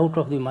drag us out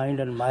of the mind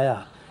and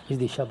Maya is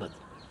the Shabad,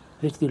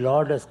 which the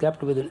Lord has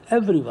kept within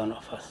every one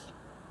of us.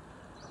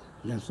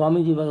 Then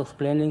Swamiji was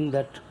explaining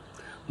that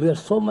we are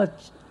so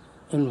much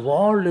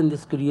involved in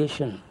this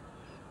creation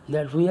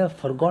that we have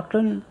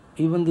forgotten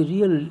even the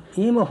real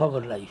aim of our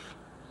life.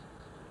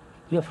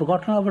 We have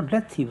forgotten our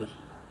death even,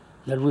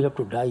 that we have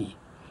to die.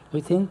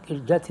 We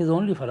think death is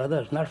only for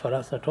others, not for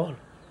us at all.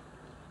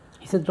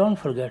 He says, don't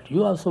forget,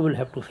 you also will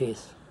have to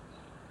face.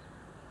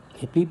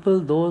 The people,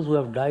 those who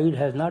have died,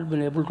 has not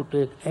been able to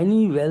take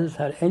any wealth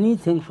or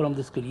anything from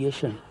this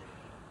creation.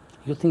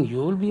 You think you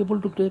will be able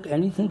to take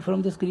anything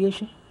from this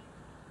creation?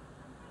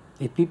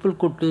 If people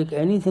could take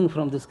anything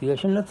from this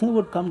creation, nothing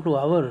would come to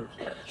our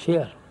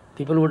share.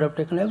 People would have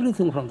taken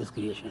everything from this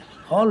creation.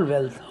 All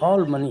wealth,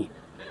 all money.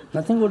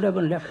 Nothing would have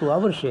been left to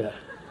our share.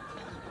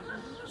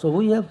 So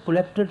we have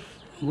collected,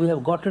 we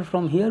have got it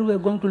from here, we are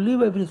going to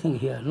leave everything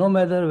here. No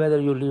matter whether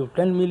you leave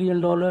 $10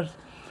 million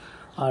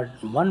or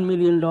 $1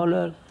 million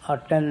or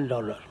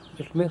 $10.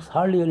 It makes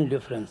hardly any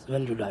difference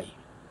when you die.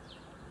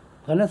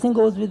 But nothing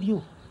goes with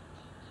you.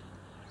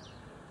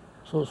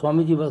 So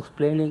Swamiji was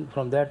explaining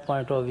from that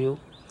point of view,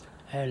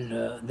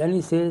 and then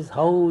he says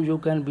how you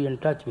can be in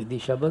touch with the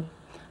Shabad.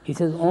 He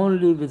says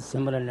only with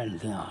Simran and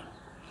Dhyan.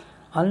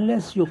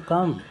 Unless you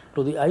come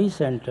to the eye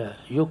center,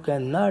 you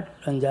cannot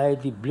enjoy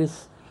the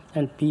bliss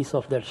and peace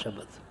of that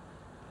Shabad.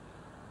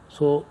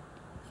 So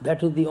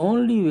that is the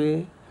only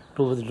way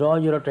to withdraw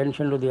your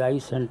attention to the eye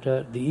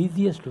center. The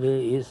easiest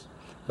way is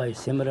by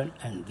Simran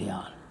and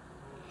Dhyan.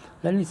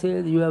 Then he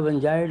says you have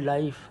enjoyed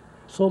life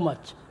so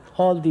much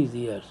all these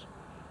years,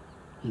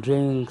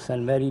 drinks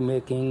and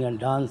merrymaking and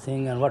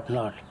dancing and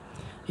whatnot.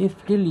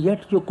 If till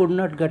yet you could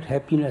not get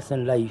happiness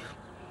in life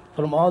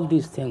from all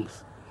these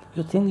things,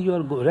 you think you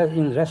are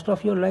in the rest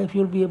of your life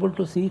you will be able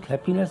to seek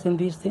happiness in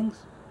these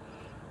things?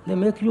 They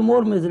make you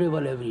more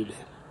miserable every day.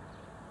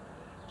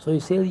 So he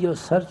says your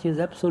search is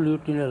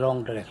absolutely in a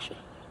wrong direction.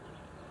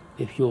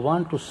 If you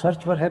want to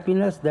search for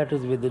happiness, that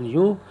is within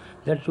you,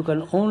 that you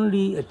can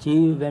only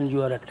achieve when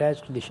you are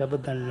attached to the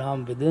Shabad and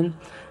Naam within,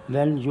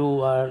 when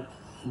you are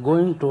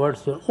going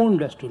towards your own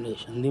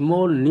destination. The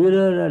more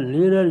nearer and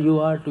nearer you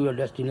are to your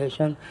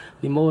destination,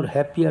 the more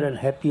happier and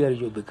happier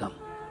you become.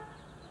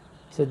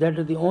 He said that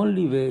is the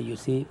only way, you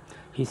see,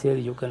 he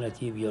says you can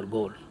achieve your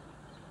goal.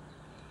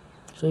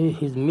 So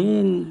his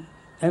main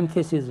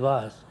emphasis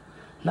was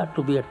not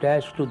to be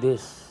attached to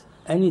this,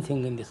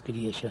 anything in this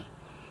creation,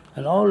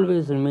 and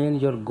always remain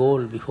your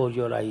goal before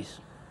your eyes,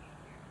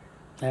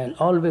 and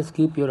always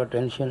keep your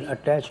attention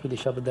attached to the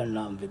Shabad and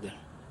Naam within.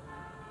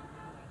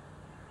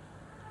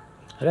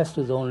 Rest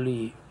is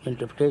only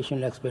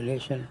interpretation,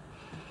 explanation.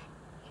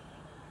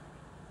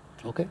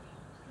 Okay?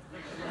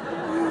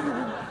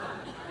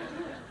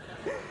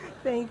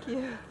 Thank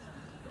you.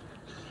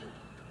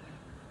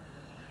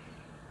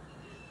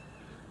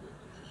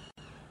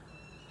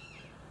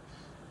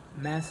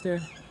 Master,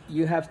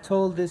 you have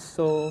told this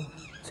soul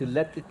to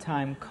let the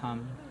time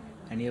come,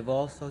 and you have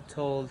also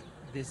told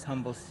this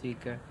humble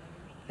seeker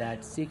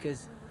that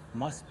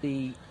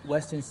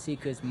Western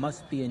seekers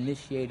must be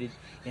initiated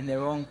in their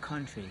own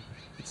country.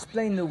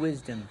 Explain the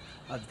wisdom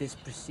of this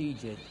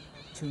procedure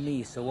to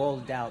me so all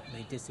doubt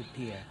may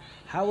disappear.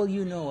 How will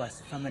you know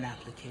us from an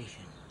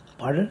application?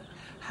 Pardon?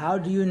 How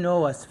do you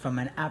know us from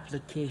an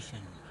application?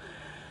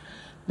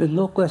 There is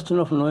no question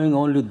of knowing,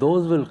 only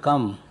those will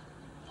come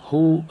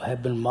who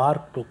have been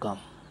marked to come.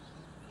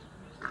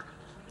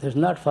 It is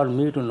not for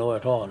me to know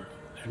at all.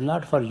 It is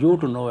not for you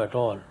to know at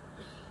all.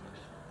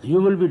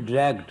 You will be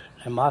dragged,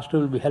 and Master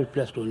will be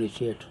helpless to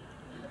initiate.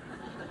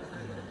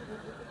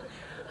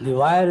 The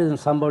wire is in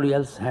somebody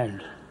else's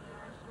hand.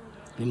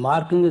 The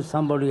marking is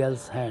somebody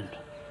else's hand.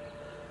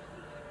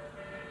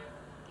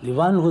 The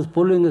one who is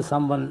pulling is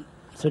someone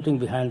sitting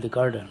behind the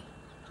curtain.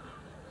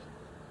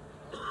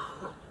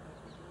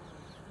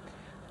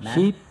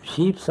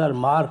 Sheep are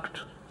marked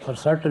for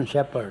certain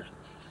shepherd.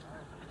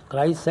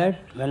 Christ said,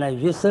 when I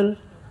whistle,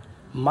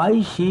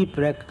 my sheep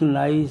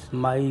recognize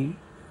my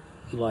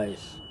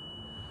voice.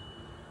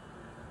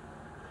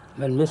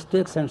 When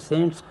mystics and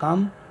saints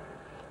come,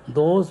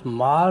 those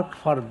marked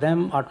for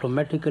them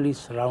automatically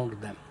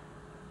surround them,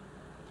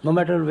 no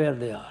matter where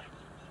they are.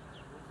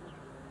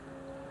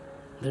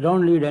 They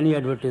don't need any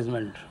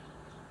advertisement.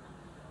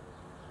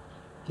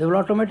 They will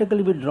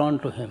automatically be drawn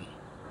to him.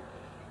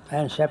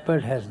 And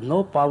shepherd has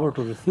no power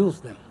to refuse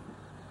them.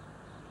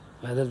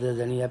 Whether there is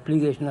any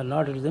application or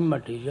not, it is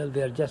immaterial.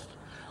 They are just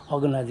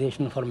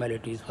organization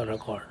formalities for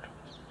record.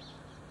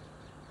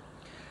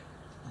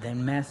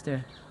 Then,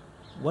 Master,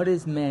 what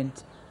is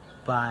meant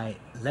by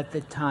let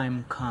the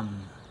time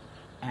come,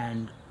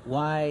 and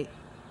why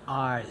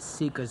are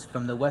seekers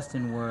from the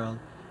Western world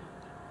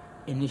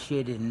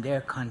initiated in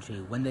their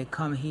country? When they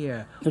come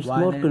here, it's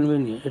more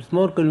convenient. It's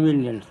more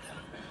convenient.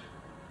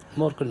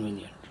 More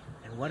convenient.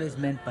 And what is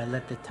meant by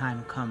let the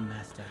time come,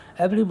 Master?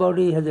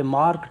 Everybody has a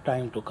marked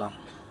time to come.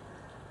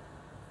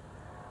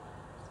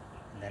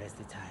 And that is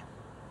the time.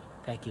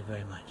 Thank you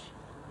very much.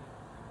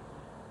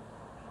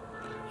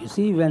 You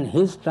see, when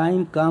his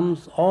time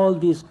comes, all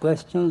these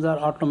questions are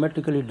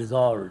automatically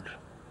dissolved.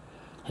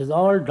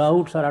 All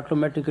doubts are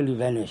automatically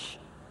vanish.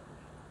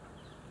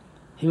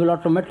 He will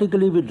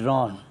automatically be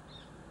drawn.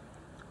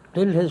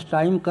 Till his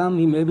time comes,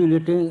 he may be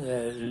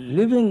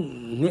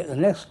living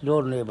next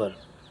door neighbor.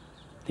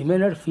 He may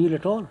not feel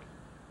at all.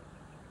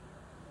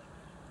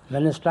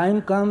 When his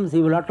time comes,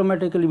 he will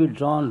automatically be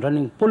drawn,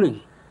 running,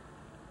 pulling.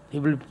 He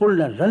will be pulled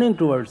and running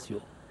towards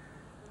you.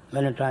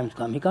 When the time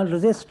comes, he can't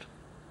resist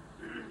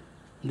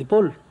the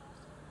pull.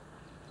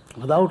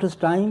 Without his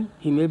time,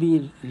 he may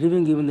be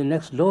living even the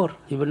next door.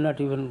 He will not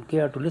even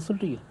care to listen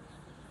to you.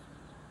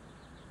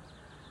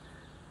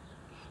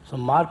 So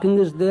marking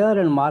is there,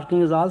 and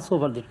marking is also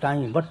for the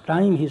time. What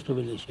time he is to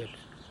be initiated.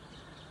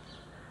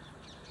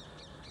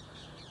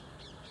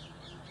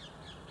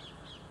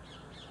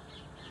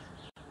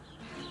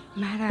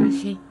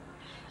 Maharaj,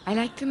 I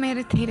like to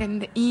meditate in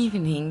the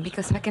evening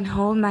because I can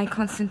hold my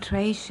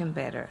concentration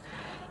better.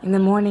 In the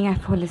morning I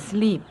fall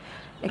asleep,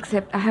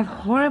 except I have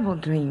horrible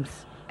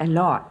dreams, a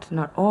lot,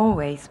 not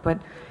always, but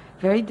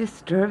very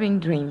disturbing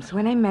dreams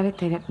when I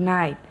meditate at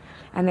night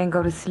and then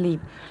go to sleep.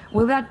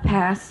 Will that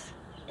pass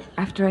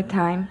after a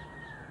time?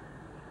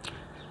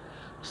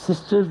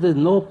 Sisters, there is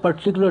no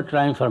particular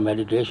time for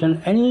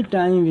meditation. Any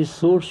time which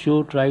suits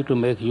you, try to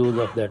make use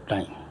of that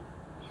time.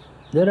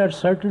 There are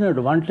certain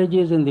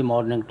advantages in the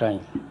morning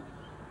time.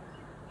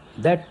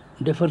 That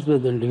differs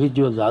with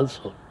individuals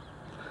also.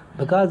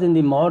 Because in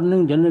the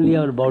morning, generally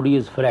our body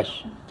is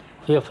fresh.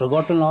 We have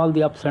forgotten all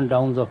the ups and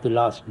downs of the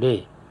last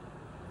day.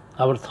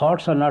 Our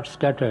thoughts are not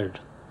scattered.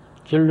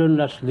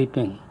 Children are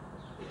sleeping.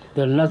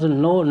 There is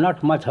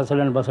not much hustle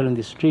and bustle in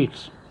the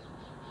streets.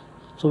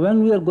 So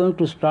when we are going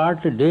to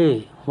start a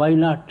day, why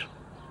not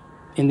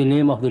in the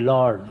name of the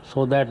Lord,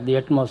 so that the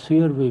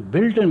atmosphere we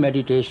built in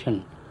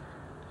meditation,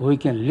 we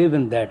can live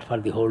in that for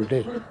the whole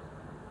day.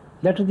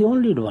 That is the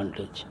only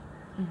advantage.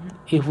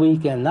 Mm-hmm. If we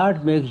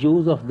cannot make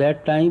use of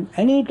that time,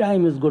 any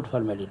time is good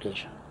for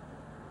meditation.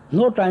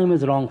 No time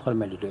is wrong for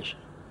meditation.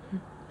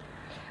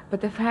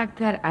 But the fact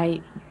that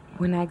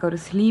when I go to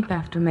sleep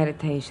after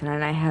meditation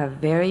and I have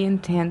very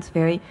intense,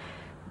 very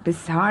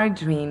bizarre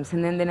dreams,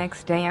 and then the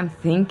next day I'm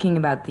thinking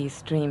about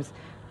these dreams,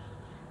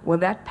 will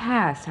that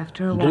pass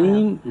after a while?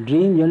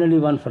 Dream generally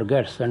one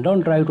forgets, and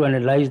don't try to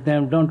analyze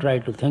them, don't try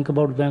to think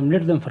about them,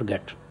 let them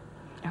forget.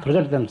 Okay.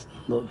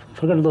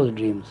 Forget those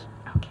dreams.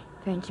 Okay,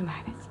 thank you,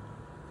 Maharaj.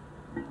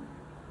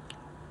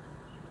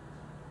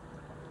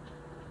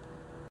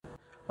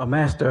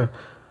 Master,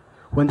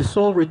 when the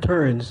soul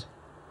returns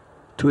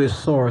to its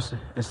source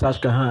in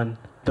Satchidahan,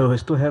 though it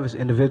still has its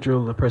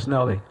individual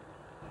personality,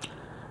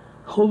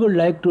 who would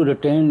like to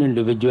retain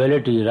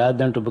individuality rather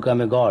than to become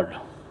a god?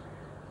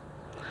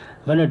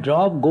 When a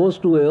drop goes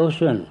to an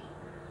ocean,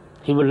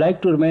 he would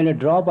like to remain a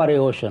drop or an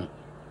ocean.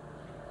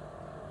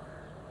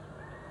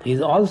 He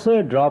is also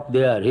a drop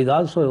there, he is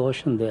also an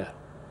ocean there.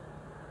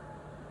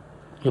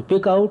 You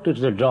pick out,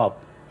 it's a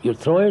drop. You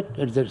throw it,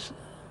 it's a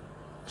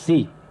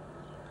sea.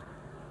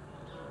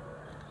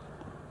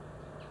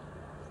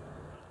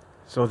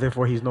 So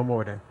therefore he's no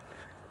more then?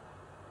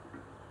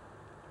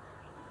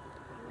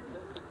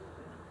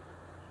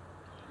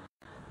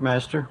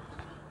 Master,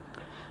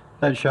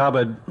 that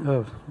Shabad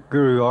of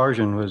Guru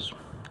Arjan was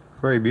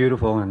very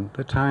beautiful, and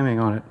the timing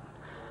on it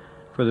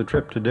for the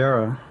trip to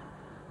Dera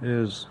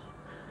is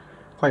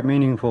quite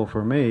meaningful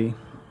for me,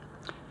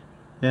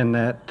 in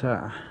that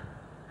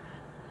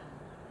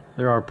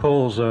there are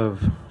pulls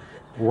of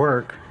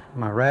work.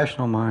 My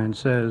rational mind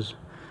says,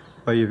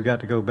 well, you've got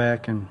to go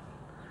back and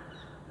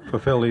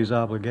fulfill these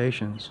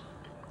obligations.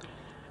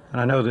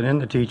 And I know that in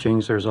the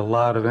teachings there's a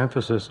lot of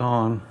emphasis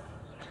on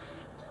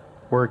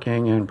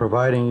working and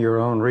providing your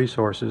own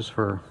resources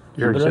for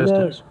your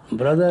existence.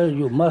 Brother,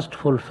 you must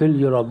fulfill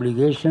your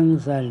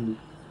obligations, and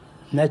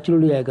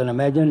naturally I can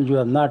imagine you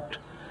have not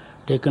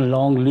taken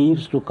long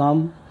leaves to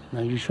come,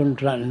 and you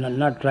shouldn't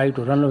not try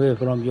to run away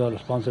from your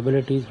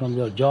responsibilities, from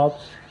your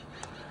jobs,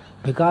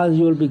 because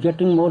you will be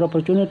getting more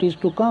opportunities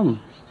to come.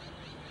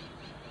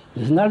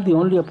 This is not the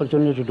only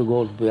opportunity to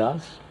go to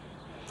Beas.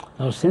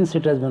 Now since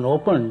it has been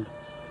opened,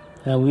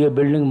 and we are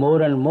building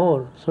more and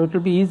more, so it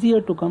will be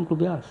easier to come to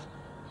Beas.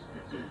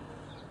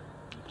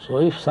 So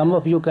if some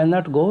of you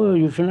cannot go,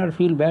 you should not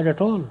feel bad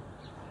at all.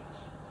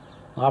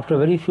 After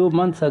very few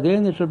months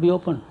again it will be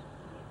open.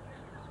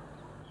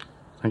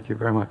 Thank you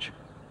very much.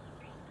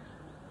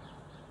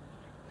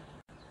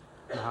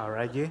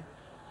 Maharaj,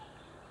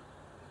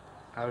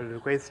 I will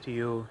request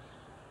you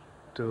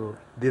to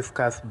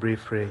discuss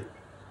briefly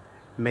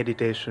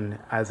meditation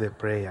as a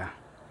prayer.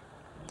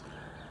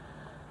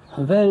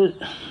 Well,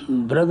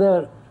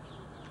 brother,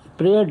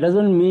 prayer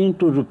doesn't mean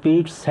to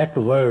repeat set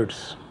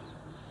words.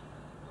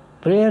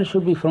 Prayer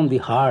should be from the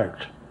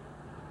heart.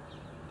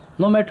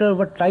 No matter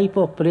what type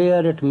of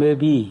prayer it may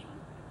be.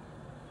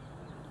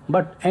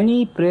 But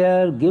any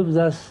prayer gives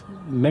us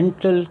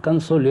mental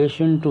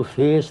consolation to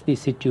face the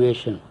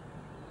situation.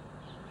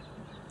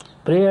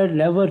 Prayer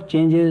never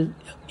changes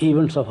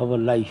events of our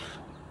life.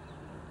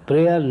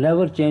 Prayer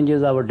never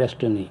changes our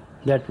destiny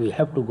that we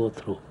have to go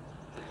through.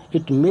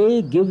 It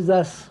may give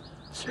us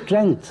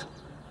strength,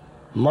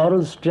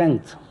 moral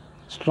strength,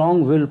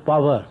 strong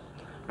willpower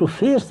to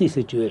face the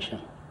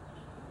situation.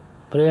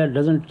 Prayer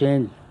doesn't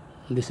change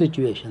the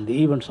situation,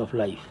 the events of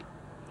life.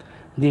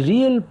 The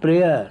real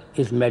prayer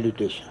is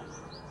meditation.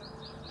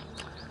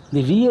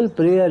 The real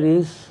prayer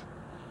is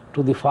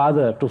to the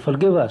Father to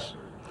forgive us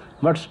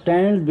what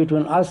stands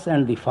between us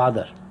and the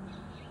Father,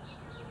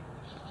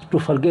 to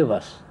forgive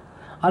us.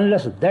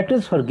 Unless that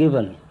is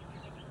forgiven,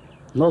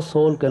 no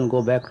soul can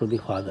go back to the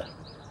Father.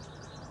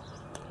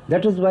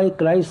 That is why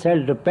Christ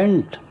said,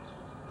 repent,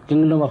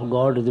 kingdom of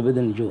God is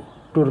within you.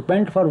 To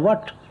repent for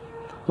what?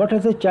 What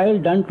has a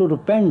child done to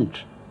repent?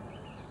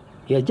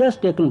 He has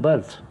just taken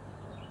birth,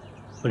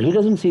 but he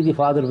doesn't see the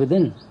Father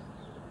within.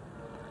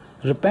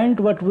 Repent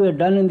what we have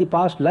done in the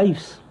past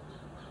lives,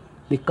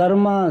 the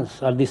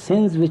karmas or the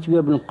sins which we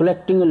have been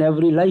collecting in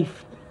every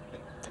life.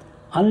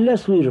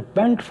 Unless we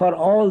repent for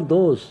all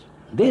those,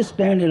 they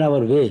stand in our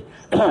way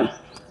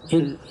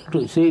to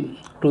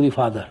the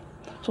Father.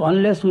 So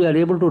unless we are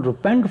able to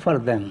repent for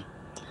them,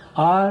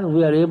 or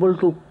we are able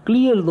to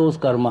clear those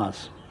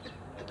karmas,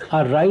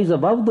 or rise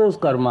above those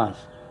karmas,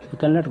 we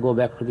cannot go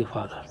back to the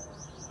Father.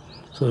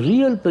 So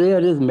real prayer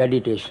is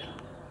meditation.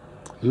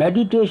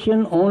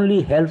 Meditation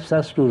only helps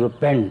us to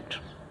repent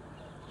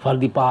for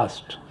the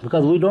past,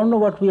 because we don't know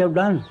what we have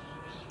done.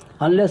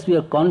 Unless we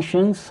are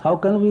conscious, how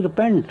can we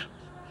repent?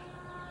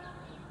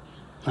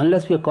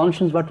 Unless we are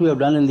conscious what we have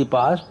done in the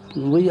past,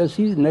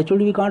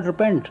 naturally we can't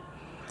repent.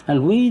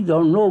 And we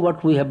don't know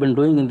what we have been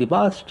doing in the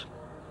past.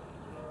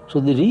 So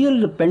the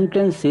real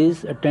repentance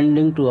is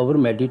attending to our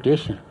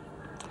meditation.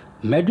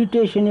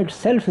 Meditation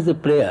itself is a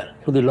prayer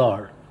to the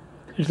Lord.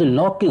 It's a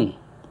knocking,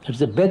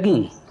 it's a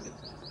begging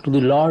to the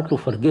Lord to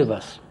forgive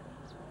us.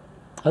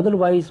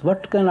 Otherwise,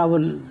 what can our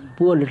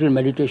poor little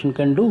meditation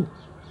can do?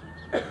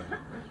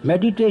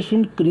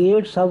 Meditation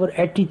creates our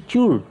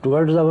attitude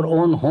towards our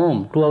own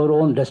home, to our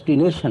own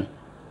destination.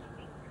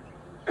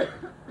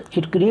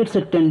 It creates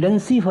a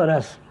tendency for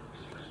us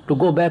to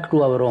go back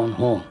to our own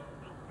home.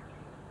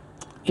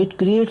 It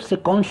creates a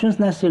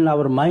consciousness in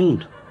our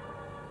mind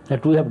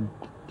that we have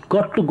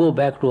got to go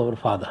back to our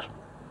Father.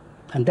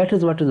 And that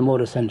is what is more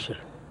essential.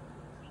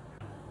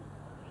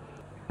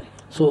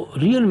 So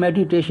real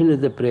meditation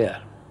is a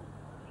prayer.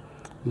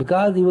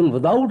 Because even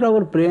without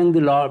our praying the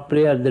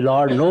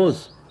Lord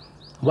knows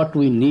what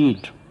we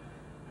need.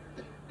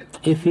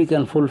 If He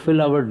can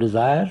fulfill our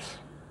desires,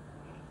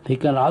 He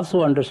can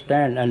also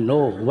understand and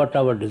know what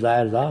our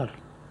desires are.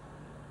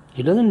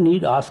 He doesn't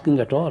need asking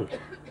at all.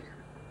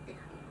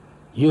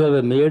 You have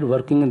a maid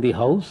working in the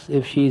house.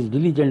 If she is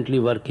diligently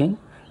working,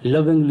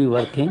 lovingly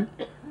working,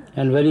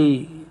 and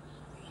very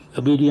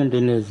obedient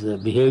in his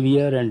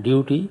behavior and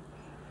duty,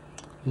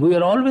 we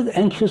are always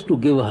anxious to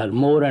give her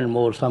more and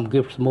more, some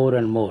gifts more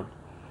and more.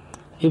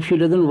 If she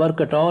doesn't work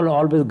at all,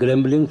 always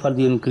grumbling for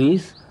the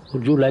increase,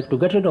 would you like to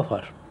get rid of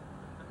her?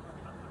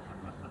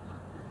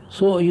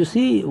 So you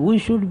see, we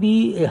should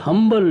be a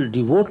humble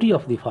devotee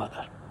of the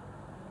Father.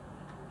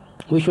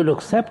 We should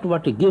accept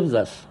what He gives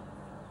us,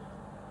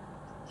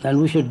 and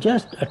we should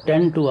just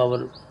attend to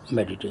our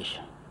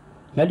meditation.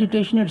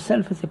 Meditation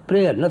itself is a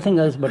prayer, nothing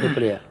else but a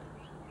prayer.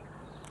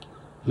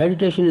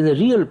 Meditation is a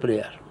real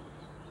prayer.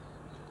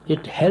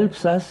 It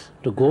helps us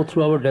to go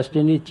through our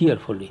destiny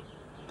cheerfully.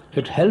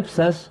 It helps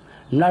us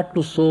not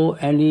to sow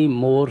any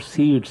more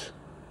seeds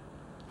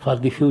for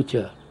the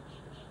future.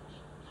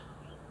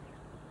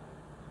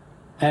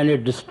 And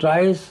it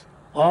destroys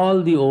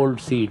all the old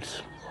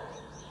seeds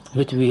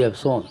which we have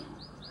sown.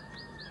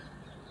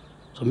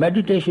 So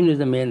meditation is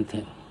the main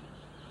thing.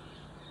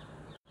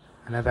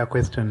 Another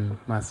question,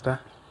 Master.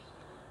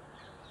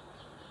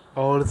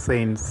 All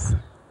saints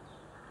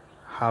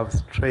have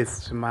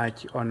stressed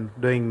much on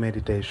doing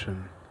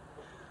meditation.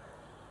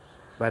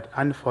 But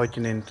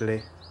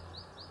unfortunately,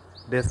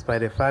 despite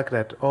the fact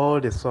that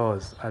all the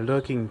souls are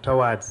looking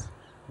towards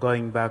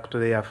going back to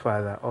their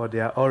Father or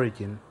their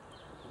origin,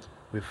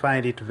 we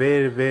find it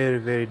very, very,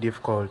 very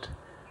difficult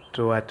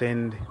to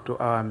attend to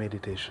our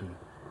meditation.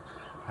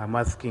 I'm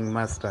asking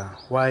Master,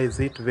 why is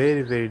it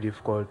very, very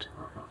difficult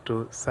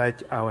to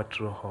search our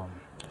true home?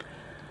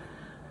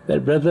 Well,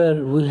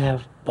 brother, we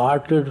have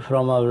parted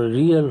from our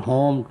real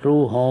home,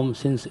 true home,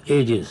 since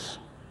ages.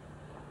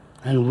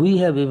 And we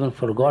have even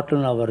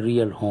forgotten our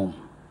real home.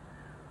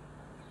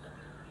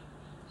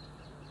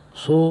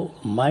 So,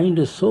 mind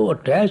is so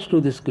attached to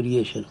this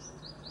creation,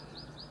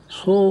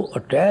 so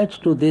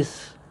attached to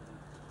this,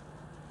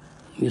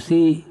 you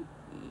see,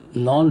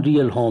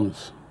 non-real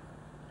homes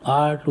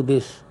are to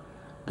this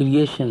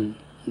creation,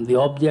 the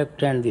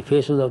object and the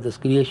faces of this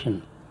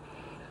creation,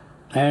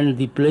 and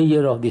the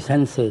pleasure of the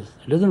senses.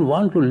 It doesn't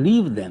want to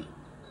leave them.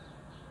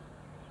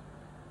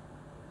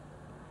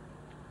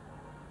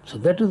 So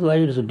that is why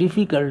it is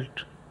difficult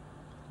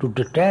to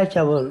detach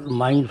our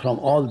mind from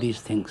all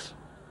these things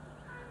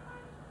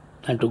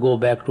and to go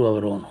back to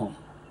our own home.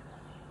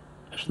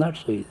 It's not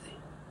so easy.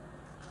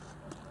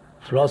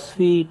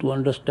 Philosophy, to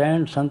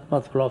understand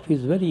Sant-Mat philosophy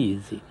is very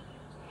easy.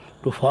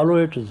 To follow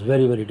it is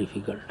very, very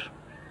difficult.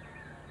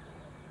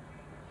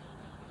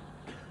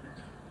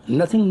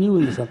 Nothing new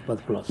in the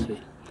Sant-Mat philosophy.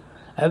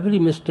 Every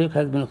mistake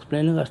has been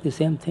explaining us the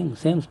same thing,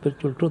 same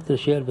spiritual truth is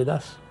shared with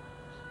us.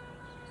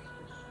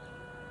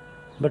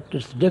 But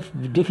it's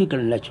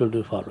difficult naturally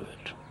to follow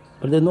it.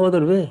 But there's no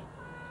other way.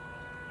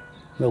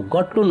 We've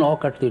got to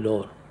knock at the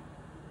door,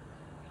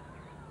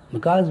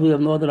 because we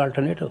have no other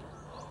alternative.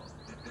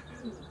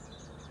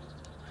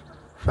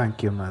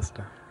 Thank you,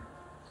 Master.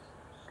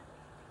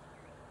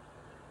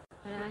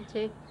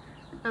 Maharaj,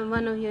 I'm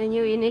one of your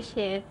new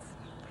initiates.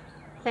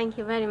 Thank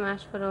you very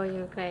much for all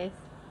your grace.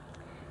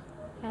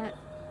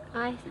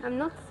 I'm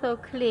not so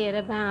clear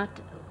about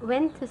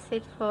when to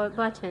sit for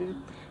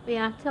bhajan. We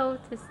are told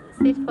to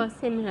sit for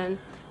Simran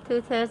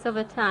 2/3 of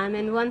the time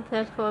and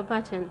 1/3 for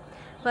bhajan.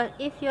 But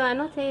if you are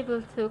not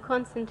able to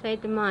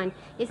concentrate the mind,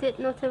 is it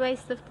not a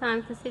waste of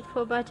time to sit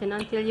for bhajan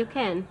until you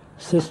can?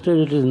 Sister,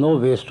 it is no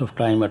waste of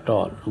time at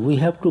all. We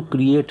have to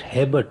create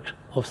habit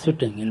of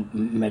sitting in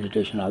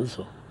meditation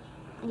also.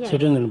 Yes.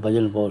 Sitting in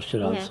bhajan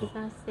posture also.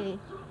 Yes, I see.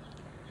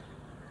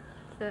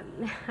 So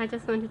I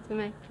just wanted to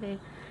make clear.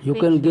 You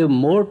can give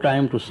more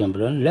time to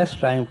Simran, less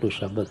time to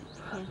Shabad.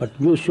 Yes. But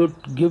you should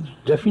give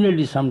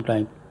definitely some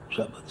time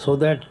Shabad, so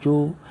that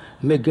you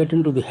may get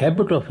into the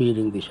habit of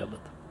hearing the Shabad.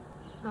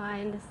 Oh,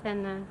 I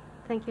understand now.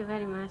 Thank you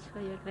very much for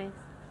your grace.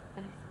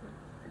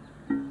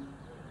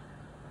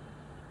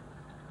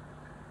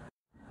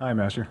 Hi,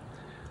 Master.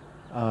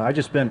 I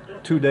just spent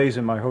 2 days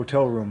in my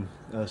hotel room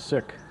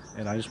sick,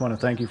 and I just want to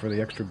thank you for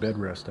the extra bed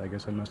rest. I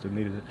guess I must have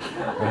needed it.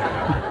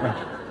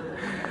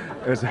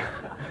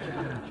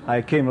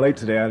 I came late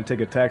today. I had to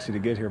take a taxi to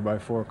get here by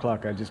 4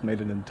 o'clock. I just made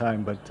it in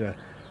time, but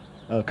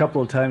a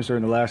couple of times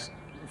during the last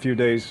few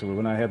days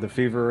when I had the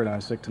fever and I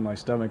was sick to my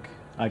stomach,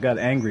 I got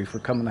angry for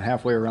coming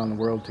halfway around the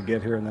world to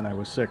get here, and then I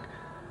was sick.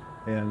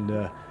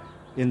 And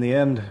in the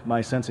end,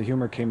 my sense of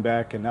humor came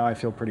back, and now I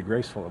feel pretty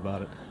graceful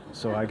about it.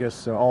 So I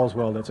guess all's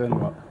well that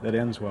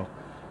ends well.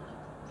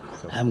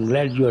 So. I'm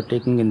glad you are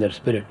taking in that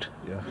spirit.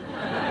 Yeah.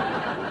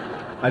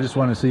 I just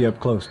want to see you up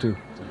close, too.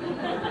 So.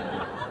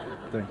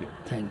 Thank you.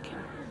 Thank you.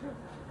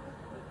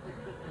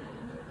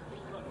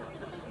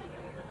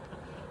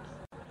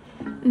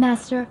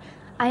 Master,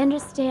 I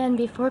understand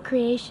before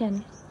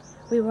creation,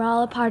 we were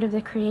all a part of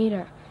the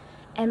Creator.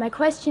 And my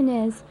question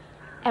is,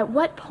 at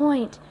what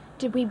point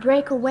did we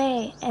break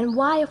away, and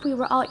why, if we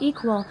were all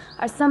equal,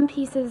 are some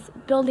pieces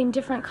building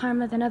different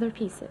karma than other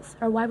pieces?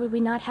 Or why would we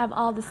not have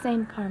all the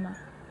same karma?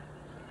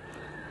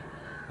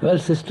 Well,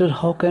 sister,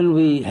 how can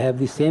we have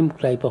the same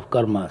type of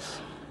karmas?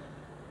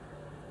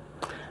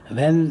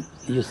 When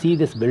you see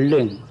this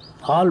building,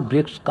 all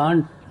bricks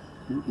can't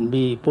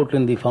be put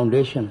in the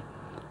foundation.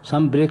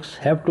 Some bricks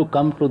have to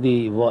come to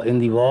in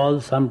the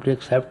wall, some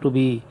bricks have to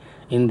be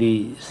in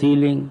the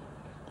ceiling,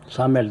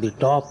 some at the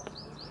top.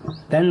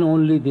 Then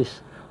only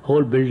this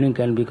whole building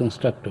can be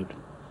constructed.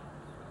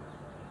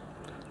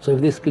 So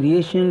if this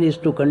creation is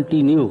to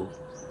continue,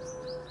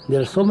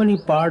 there are so many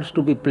parts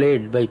to be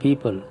played by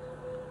people,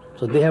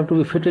 so they have to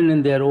be fitted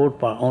in their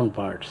own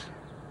parts.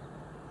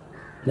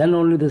 Then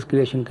only this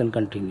creation can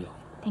continue.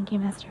 Thank you,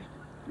 Master.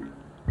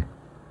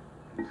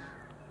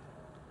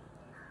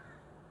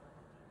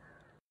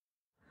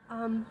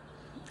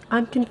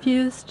 I'm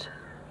confused.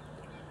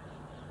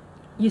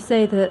 You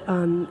say that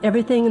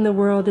everything in the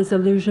world is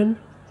illusion.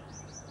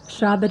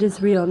 Shabad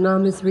is real,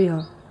 Nam is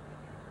real.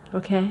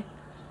 Okay?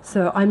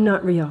 So I'm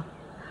not real.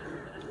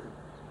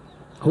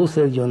 Who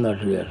says you're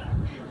not real?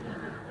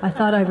 I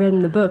thought I read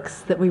in the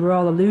books that we were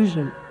all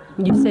illusion.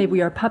 You say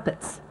we are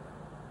puppets.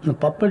 No,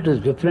 puppet is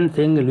a different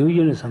thing,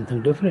 illusion is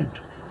something different.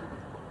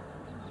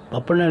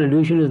 Puppet and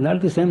illusion is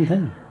not the same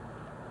thing.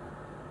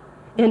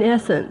 In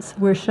essence,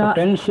 we're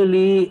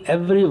potentially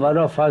every one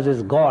of us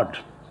is God,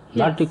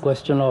 not a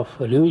question of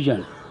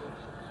illusion.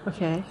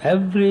 Okay.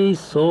 Every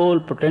soul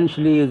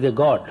potentially is a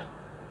God.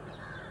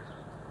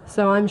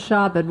 So I'm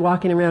Shabad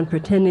walking around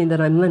pretending that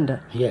I'm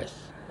Linda. Yes.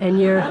 And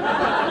you're...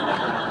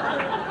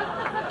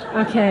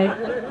 Okay.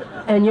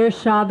 And you're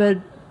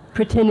Shabad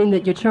pretending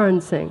that you're Charan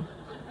Singh.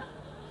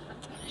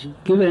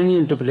 Give any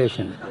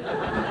interpretation.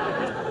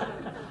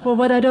 Well,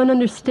 what I don't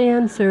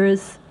understand, sir,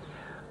 is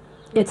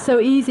it's so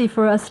easy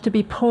for us to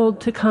be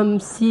pulled to come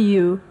see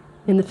you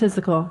in the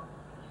physical,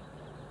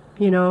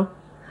 you know?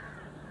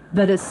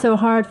 But it's so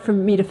hard for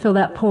me to feel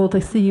that pull to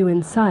see you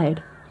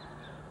inside.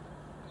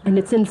 And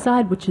it's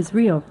inside which is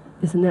real.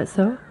 Isn't that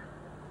so?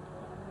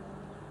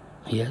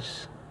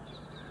 Yes.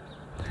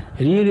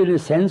 Real in the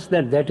sense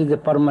that is a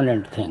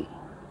permanent thing,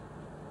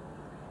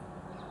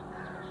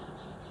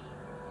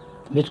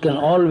 which can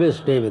always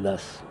stay with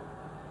us.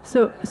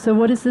 So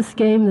what is this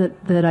game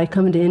that I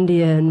come to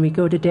India and we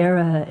go to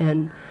Dara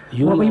and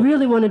what we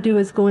really want to do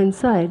is go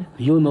inside?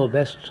 You know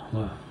best.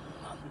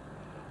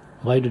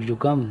 Why did you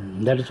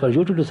come? That is for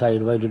you to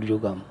decide. Why did you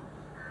come?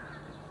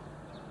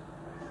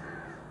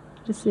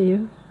 To see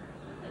you.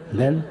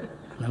 Then,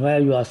 why are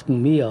you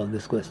asking me all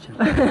this question?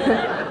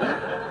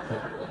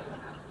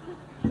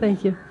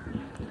 Thank you.